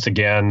 Like, once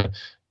again,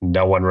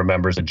 no one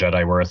remembers the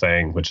Jedi were a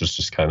thing, which is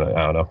just kind of,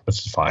 I don't know.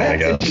 It's fine, I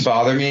guess. It didn't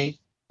bother me.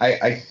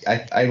 I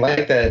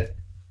like that.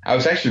 I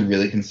was actually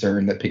really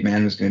concerned that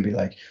Pigman was going to be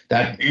like,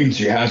 that means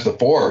he has the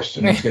Force,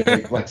 and he's going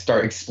to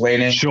start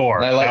explaining. Sure.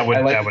 And I like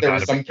that there were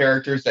some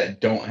characters that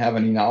don't have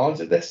any knowledge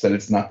of this, that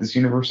it's not this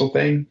universal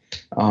thing.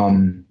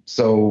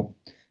 So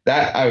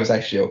that I was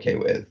actually okay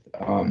with.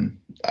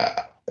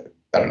 I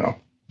don't know.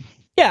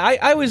 Yeah,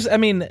 I was. I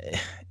mean,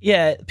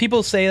 yeah,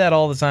 people say that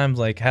all the time,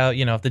 like how,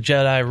 if the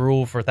Jedi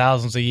rule for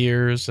thousands of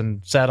years and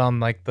sat on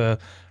like the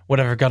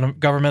whatever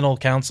governmental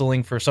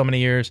counseling for so many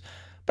years,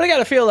 but I got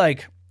to feel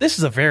like this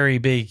is a very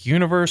big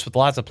universe with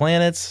lots of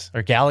planets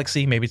or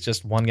galaxy. Maybe it's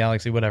just one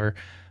galaxy, whatever.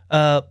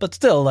 But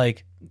still,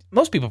 like,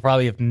 most people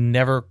probably have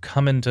never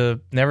seen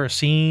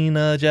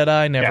a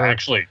Jedi. Never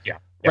actually,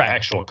 right.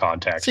 Actual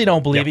context. So you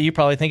don't believe it. You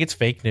probably think it's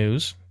fake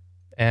news.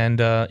 And,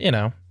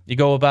 you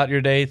go about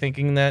your day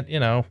thinking that,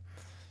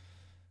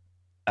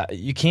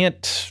 you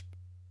can't,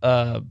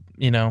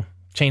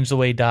 change the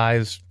way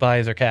buys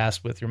are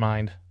cast with your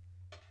mind.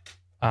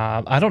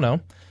 I don't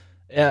know.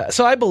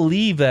 So I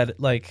believe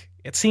that, like,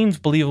 it seems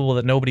believable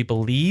that nobody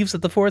believes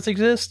that the Force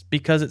exists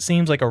because it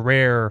seems like a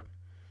rare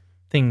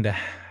thing to,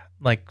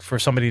 like, for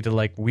somebody to,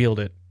 like,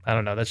 wield it. I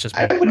don't know. That's just.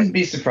 I wouldn't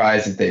be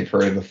surprised if they've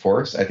heard of the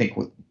Force. I think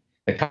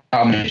the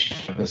combination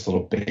of this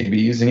little baby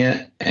using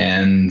it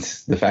and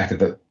the fact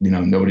that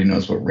nobody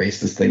knows what race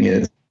this thing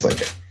is,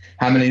 like,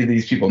 how many of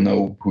these people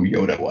know who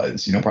Yoda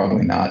was?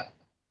 Probably not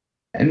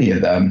any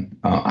of them.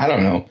 I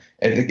don't know.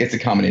 I think it's a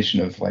combination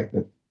of like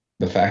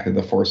the fact that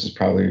the Force is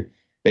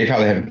they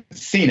probably haven't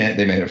seen it.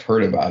 They may have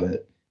heard about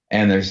it.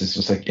 And there's this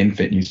just like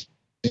infant using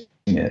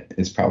it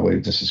is probably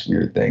just this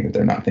weird thing that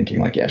they're not thinking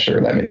like, yeah, sure,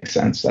 that makes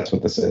sense. That's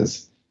what this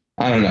is.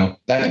 I don't know.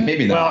 That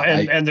maybe not.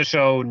 Well, and the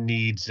show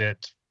needs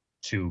it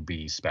to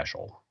be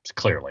special.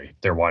 Clearly,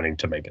 they're wanting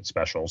to make it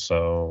special.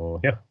 So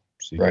yeah,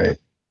 right.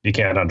 You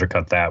can't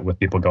undercut that with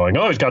people going,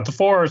 "Oh, he's got the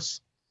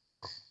Force."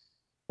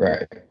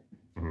 Right.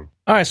 Mm-hmm.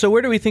 All right. So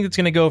where do we think it's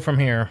going to go from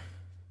here?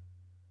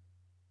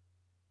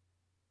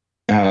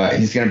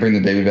 He's going to bring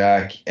the baby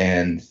back,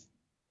 and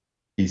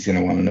he's going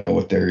to want to know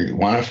what they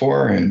want it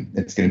for, and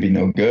it's going to be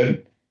no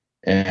good.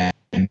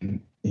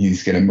 And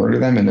he's going to murder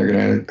them, and they're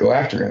going to go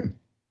after him.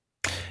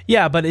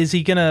 Yeah, but is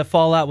he going to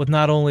fall out with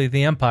not only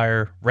the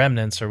Empire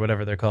remnants or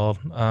whatever they're called,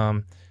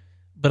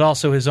 but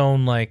also his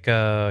own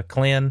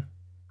clan?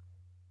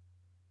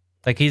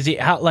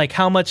 Like,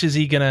 how much is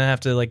he going to have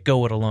to like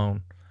go it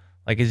alone?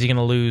 Like, is he going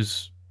to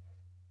lose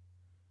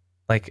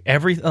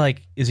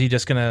is he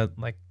just going to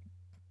like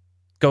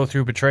go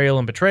through betrayal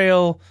and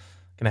betrayal?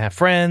 Going to have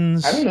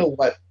friends? I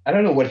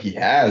don't know what he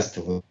has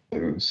to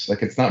lose.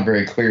 Like, it's not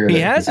very clear. He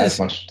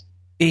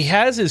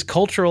has his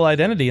cultural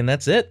identity, and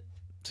that's it.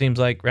 Seems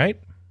like,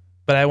 right?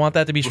 But I want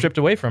that to be stripped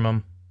away from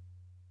him.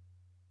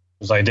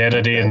 His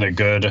identity and the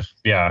good,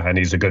 and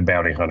he's a good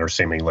bounty hunter.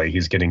 Seemingly,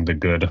 he's getting the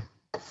good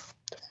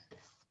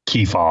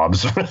key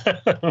fobs,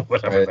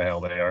 whatever the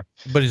hell they are.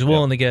 But he's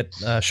willing to get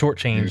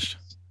shortchanged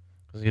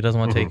because he doesn't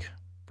want to take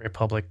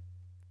Republic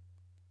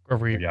or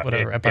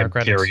whatever Empire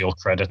Imperial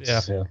credits.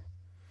 Yeah.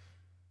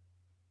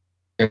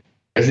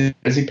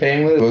 Is he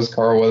paying with? Was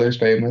Carl Weathers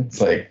paying with?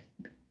 It's like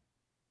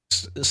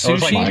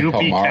sushi, like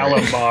Yuppie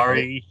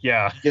calamari.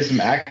 Yeah, get some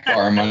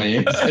Akbar money.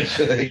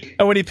 Essentially.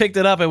 And when he picked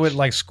it up, it would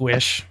like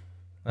squish.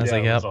 I was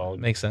like, "Yep,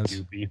 makes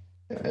sense."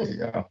 There you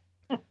go.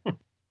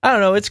 I don't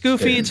know. It's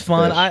goofy. It's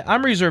fun.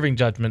 I'm reserving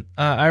judgment.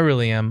 I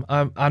really am.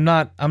 I'm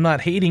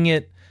not hating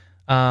it.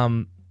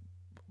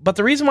 But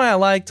the reason why I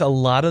liked a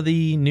lot of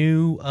the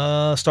new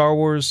Star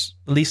Wars,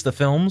 at least the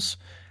films,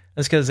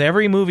 is because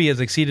every movie has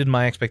exceeded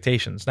my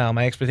expectations. Now,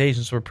 my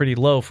expectations were pretty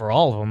low for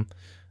all of them,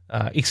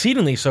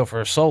 exceedingly so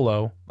for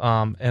Solo,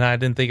 and I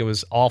didn't think it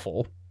was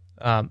awful.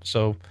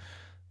 So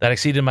that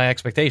exceeded my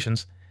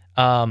expectations.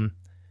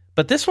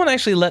 But this one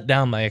actually let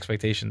down my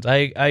expectations.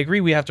 I agree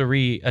we have to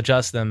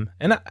readjust them.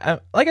 And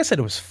like I said,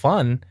 it was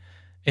fun.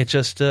 It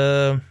just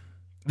there's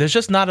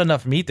just not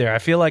enough meat there. I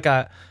feel like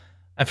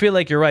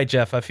you're right,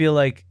 Jeff. I feel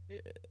like,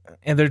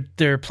 and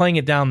they're playing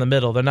it down the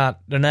middle. They're not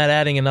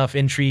adding enough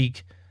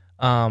intrigue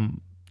to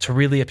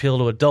really appeal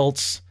to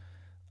adults.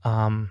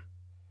 And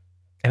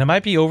it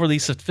might be overly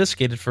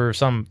sophisticated for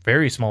some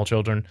very small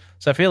children.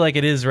 So I feel like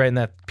it is right in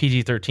that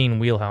PG-13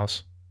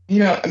 wheelhouse.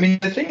 I mean,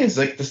 the thing is,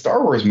 like, the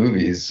Star Wars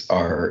movies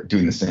are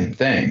doing the same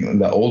thing.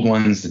 The old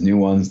ones, the new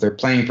ones, they're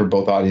playing for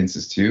both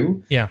audiences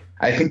too. Yeah.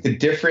 I think the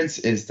difference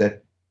is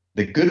that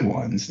the good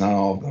ones, not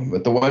all of them,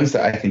 but the ones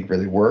that I think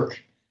really work,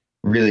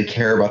 really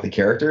care about the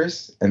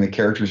characters, and the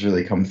characters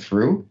really come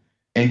through.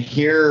 And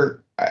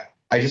here,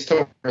 I just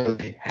don't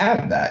really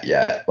have that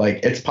yet.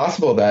 Like, it's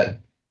possible that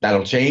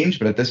that'll change,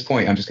 but at this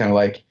point, I'm just kind of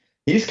like,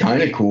 he's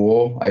kind of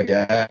cool, I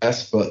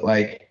guess, but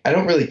like, I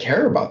don't really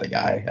care about the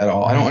guy at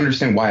all. I don't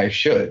understand why I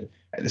should.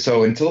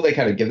 So until they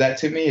kind of give that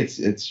to me, it's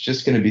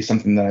just going to be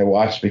something that I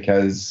watch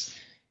because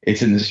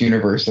it's in this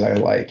universe that I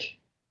like.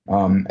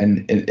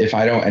 And if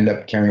I don't end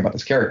up caring about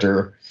this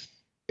character,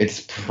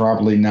 it's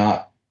probably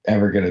not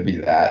ever going to be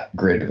that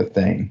great of a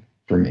thing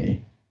for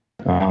me.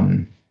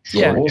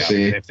 We'll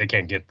see. If they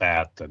can't get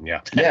that, then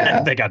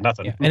they got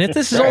nothing. Yeah. And if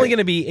this is only going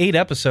to be 8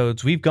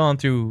 episodes, we've gone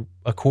through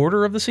a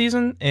quarter of the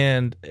season,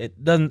 and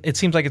it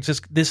seems like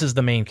this is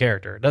the main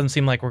character. It doesn't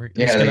seem like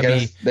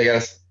they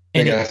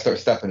gotta start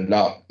stepping it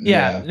up.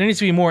 Yeah, there needs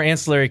to be more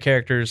ancillary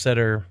characters that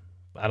are,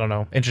 I don't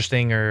know,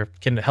 interesting or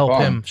can help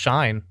him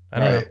shine. I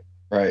don't know.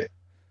 Right.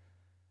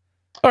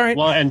 All right.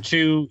 Well, and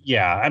two,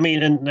 I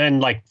mean, and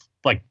like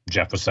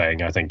Jeff was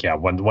saying, I think,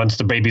 once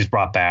the baby's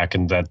brought back,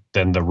 and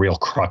then the real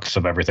crux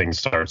of everything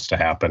starts to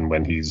happen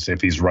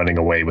if he's running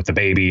away with the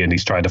baby and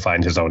he's trying to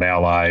find his own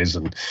allies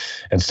and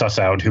suss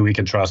out who he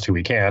can trust, who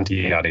he can't,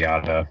 yada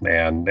yada,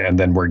 and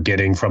then we're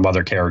getting from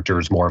other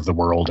characters more of the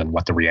world and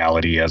what the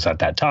reality is at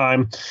that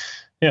time.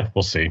 Yeah,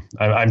 we'll see.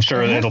 I'm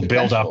sure it'll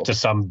build up to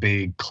some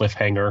big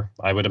cliffhanger,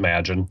 I would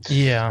imagine.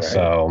 Yeah. Right.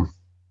 So.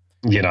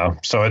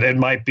 So it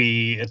might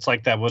be, it's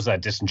like that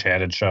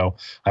Disenchanted show.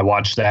 I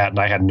watched that and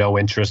I had no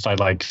interest. I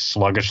like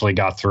sluggishly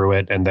got through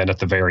it. And then at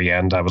the very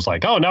end, I was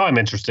like, oh, now I'm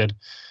interested.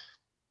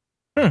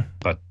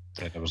 But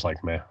it was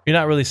like, meh. You're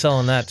not really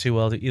selling that too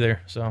well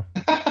either. So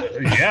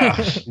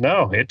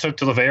no, it took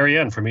to the very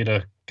end for me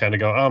to kind of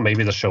go, oh,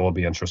 maybe the show will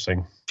be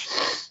interesting.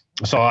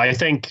 So I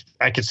think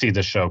I could see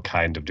the show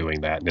kind of doing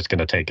that, and it's going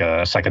to take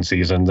a second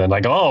season. Then I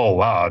go, oh,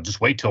 wow,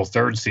 just wait till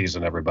third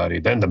season, everybody.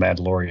 Then the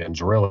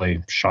Mandalorian's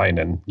really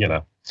shining.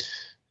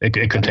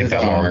 It could take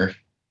that long.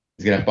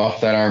 He's going to buff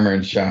that armor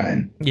and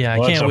shine. Yeah, I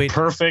can't wait.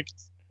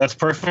 That's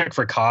perfect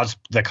for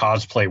the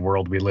cosplay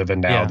world we live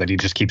in now. Yeah. That he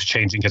just keeps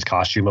changing his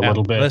costume a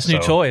little bit. That's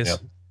new choice.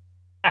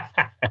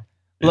 Yeah.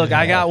 Look,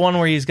 I got one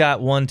where he's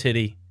got one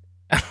titty,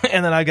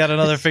 and then I got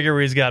another figure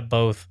where he's got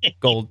both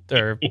gold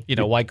or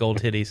white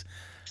gold titties.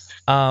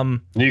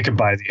 You can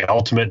buy the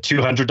ultimate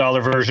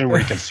 $200 version where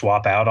you can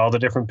swap out all the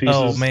different pieces.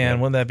 Oh man,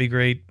 wouldn't that be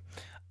great?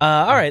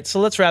 All right, so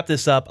let's wrap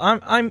this up.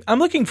 I'm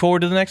looking forward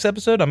to the next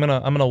episode. I'm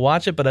gonna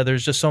watch it, but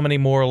there's just so many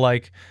more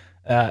like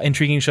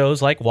intriguing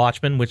shows like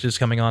Watchmen, which is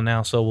coming on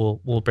now. So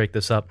we'll break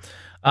this up.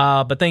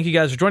 But thank you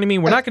guys for joining me.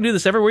 We're not gonna do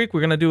this every week.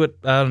 We're gonna do it.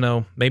 I don't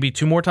know, maybe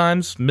 2 more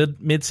times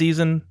mid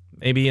season,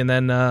 maybe, and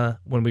then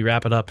when we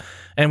wrap it up,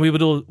 and we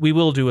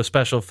will do a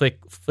special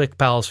flick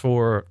pals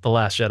for The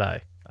Last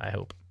Jedi. I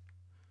hope.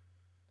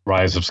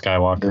 Rise of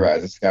Skywalker. The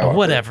Rise of Skywalker.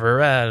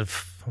 Whatever.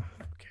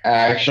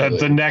 Actually,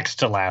 the next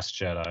to Last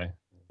Jedi.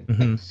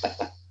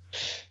 Mm-hmm.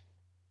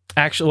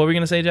 Actually, what were we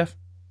gonna say, Jeff?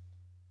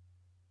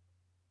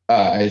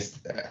 I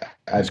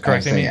was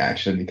correcting me. saying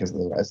actually because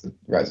the Rise of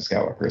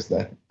Skywalker is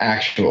the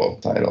actual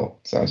title,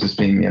 so I was just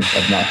being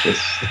obnoxious.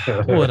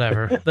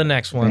 Whatever. The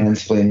next one.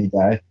 Mansplaining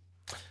guy.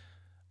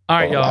 All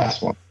right, y'all.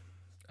 Last one.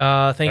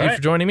 Thank you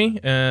for joining me,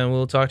 and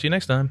we'll talk to you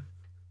next time.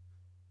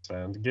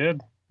 Sounds good.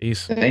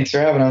 Peace. Thanks for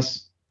having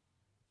us.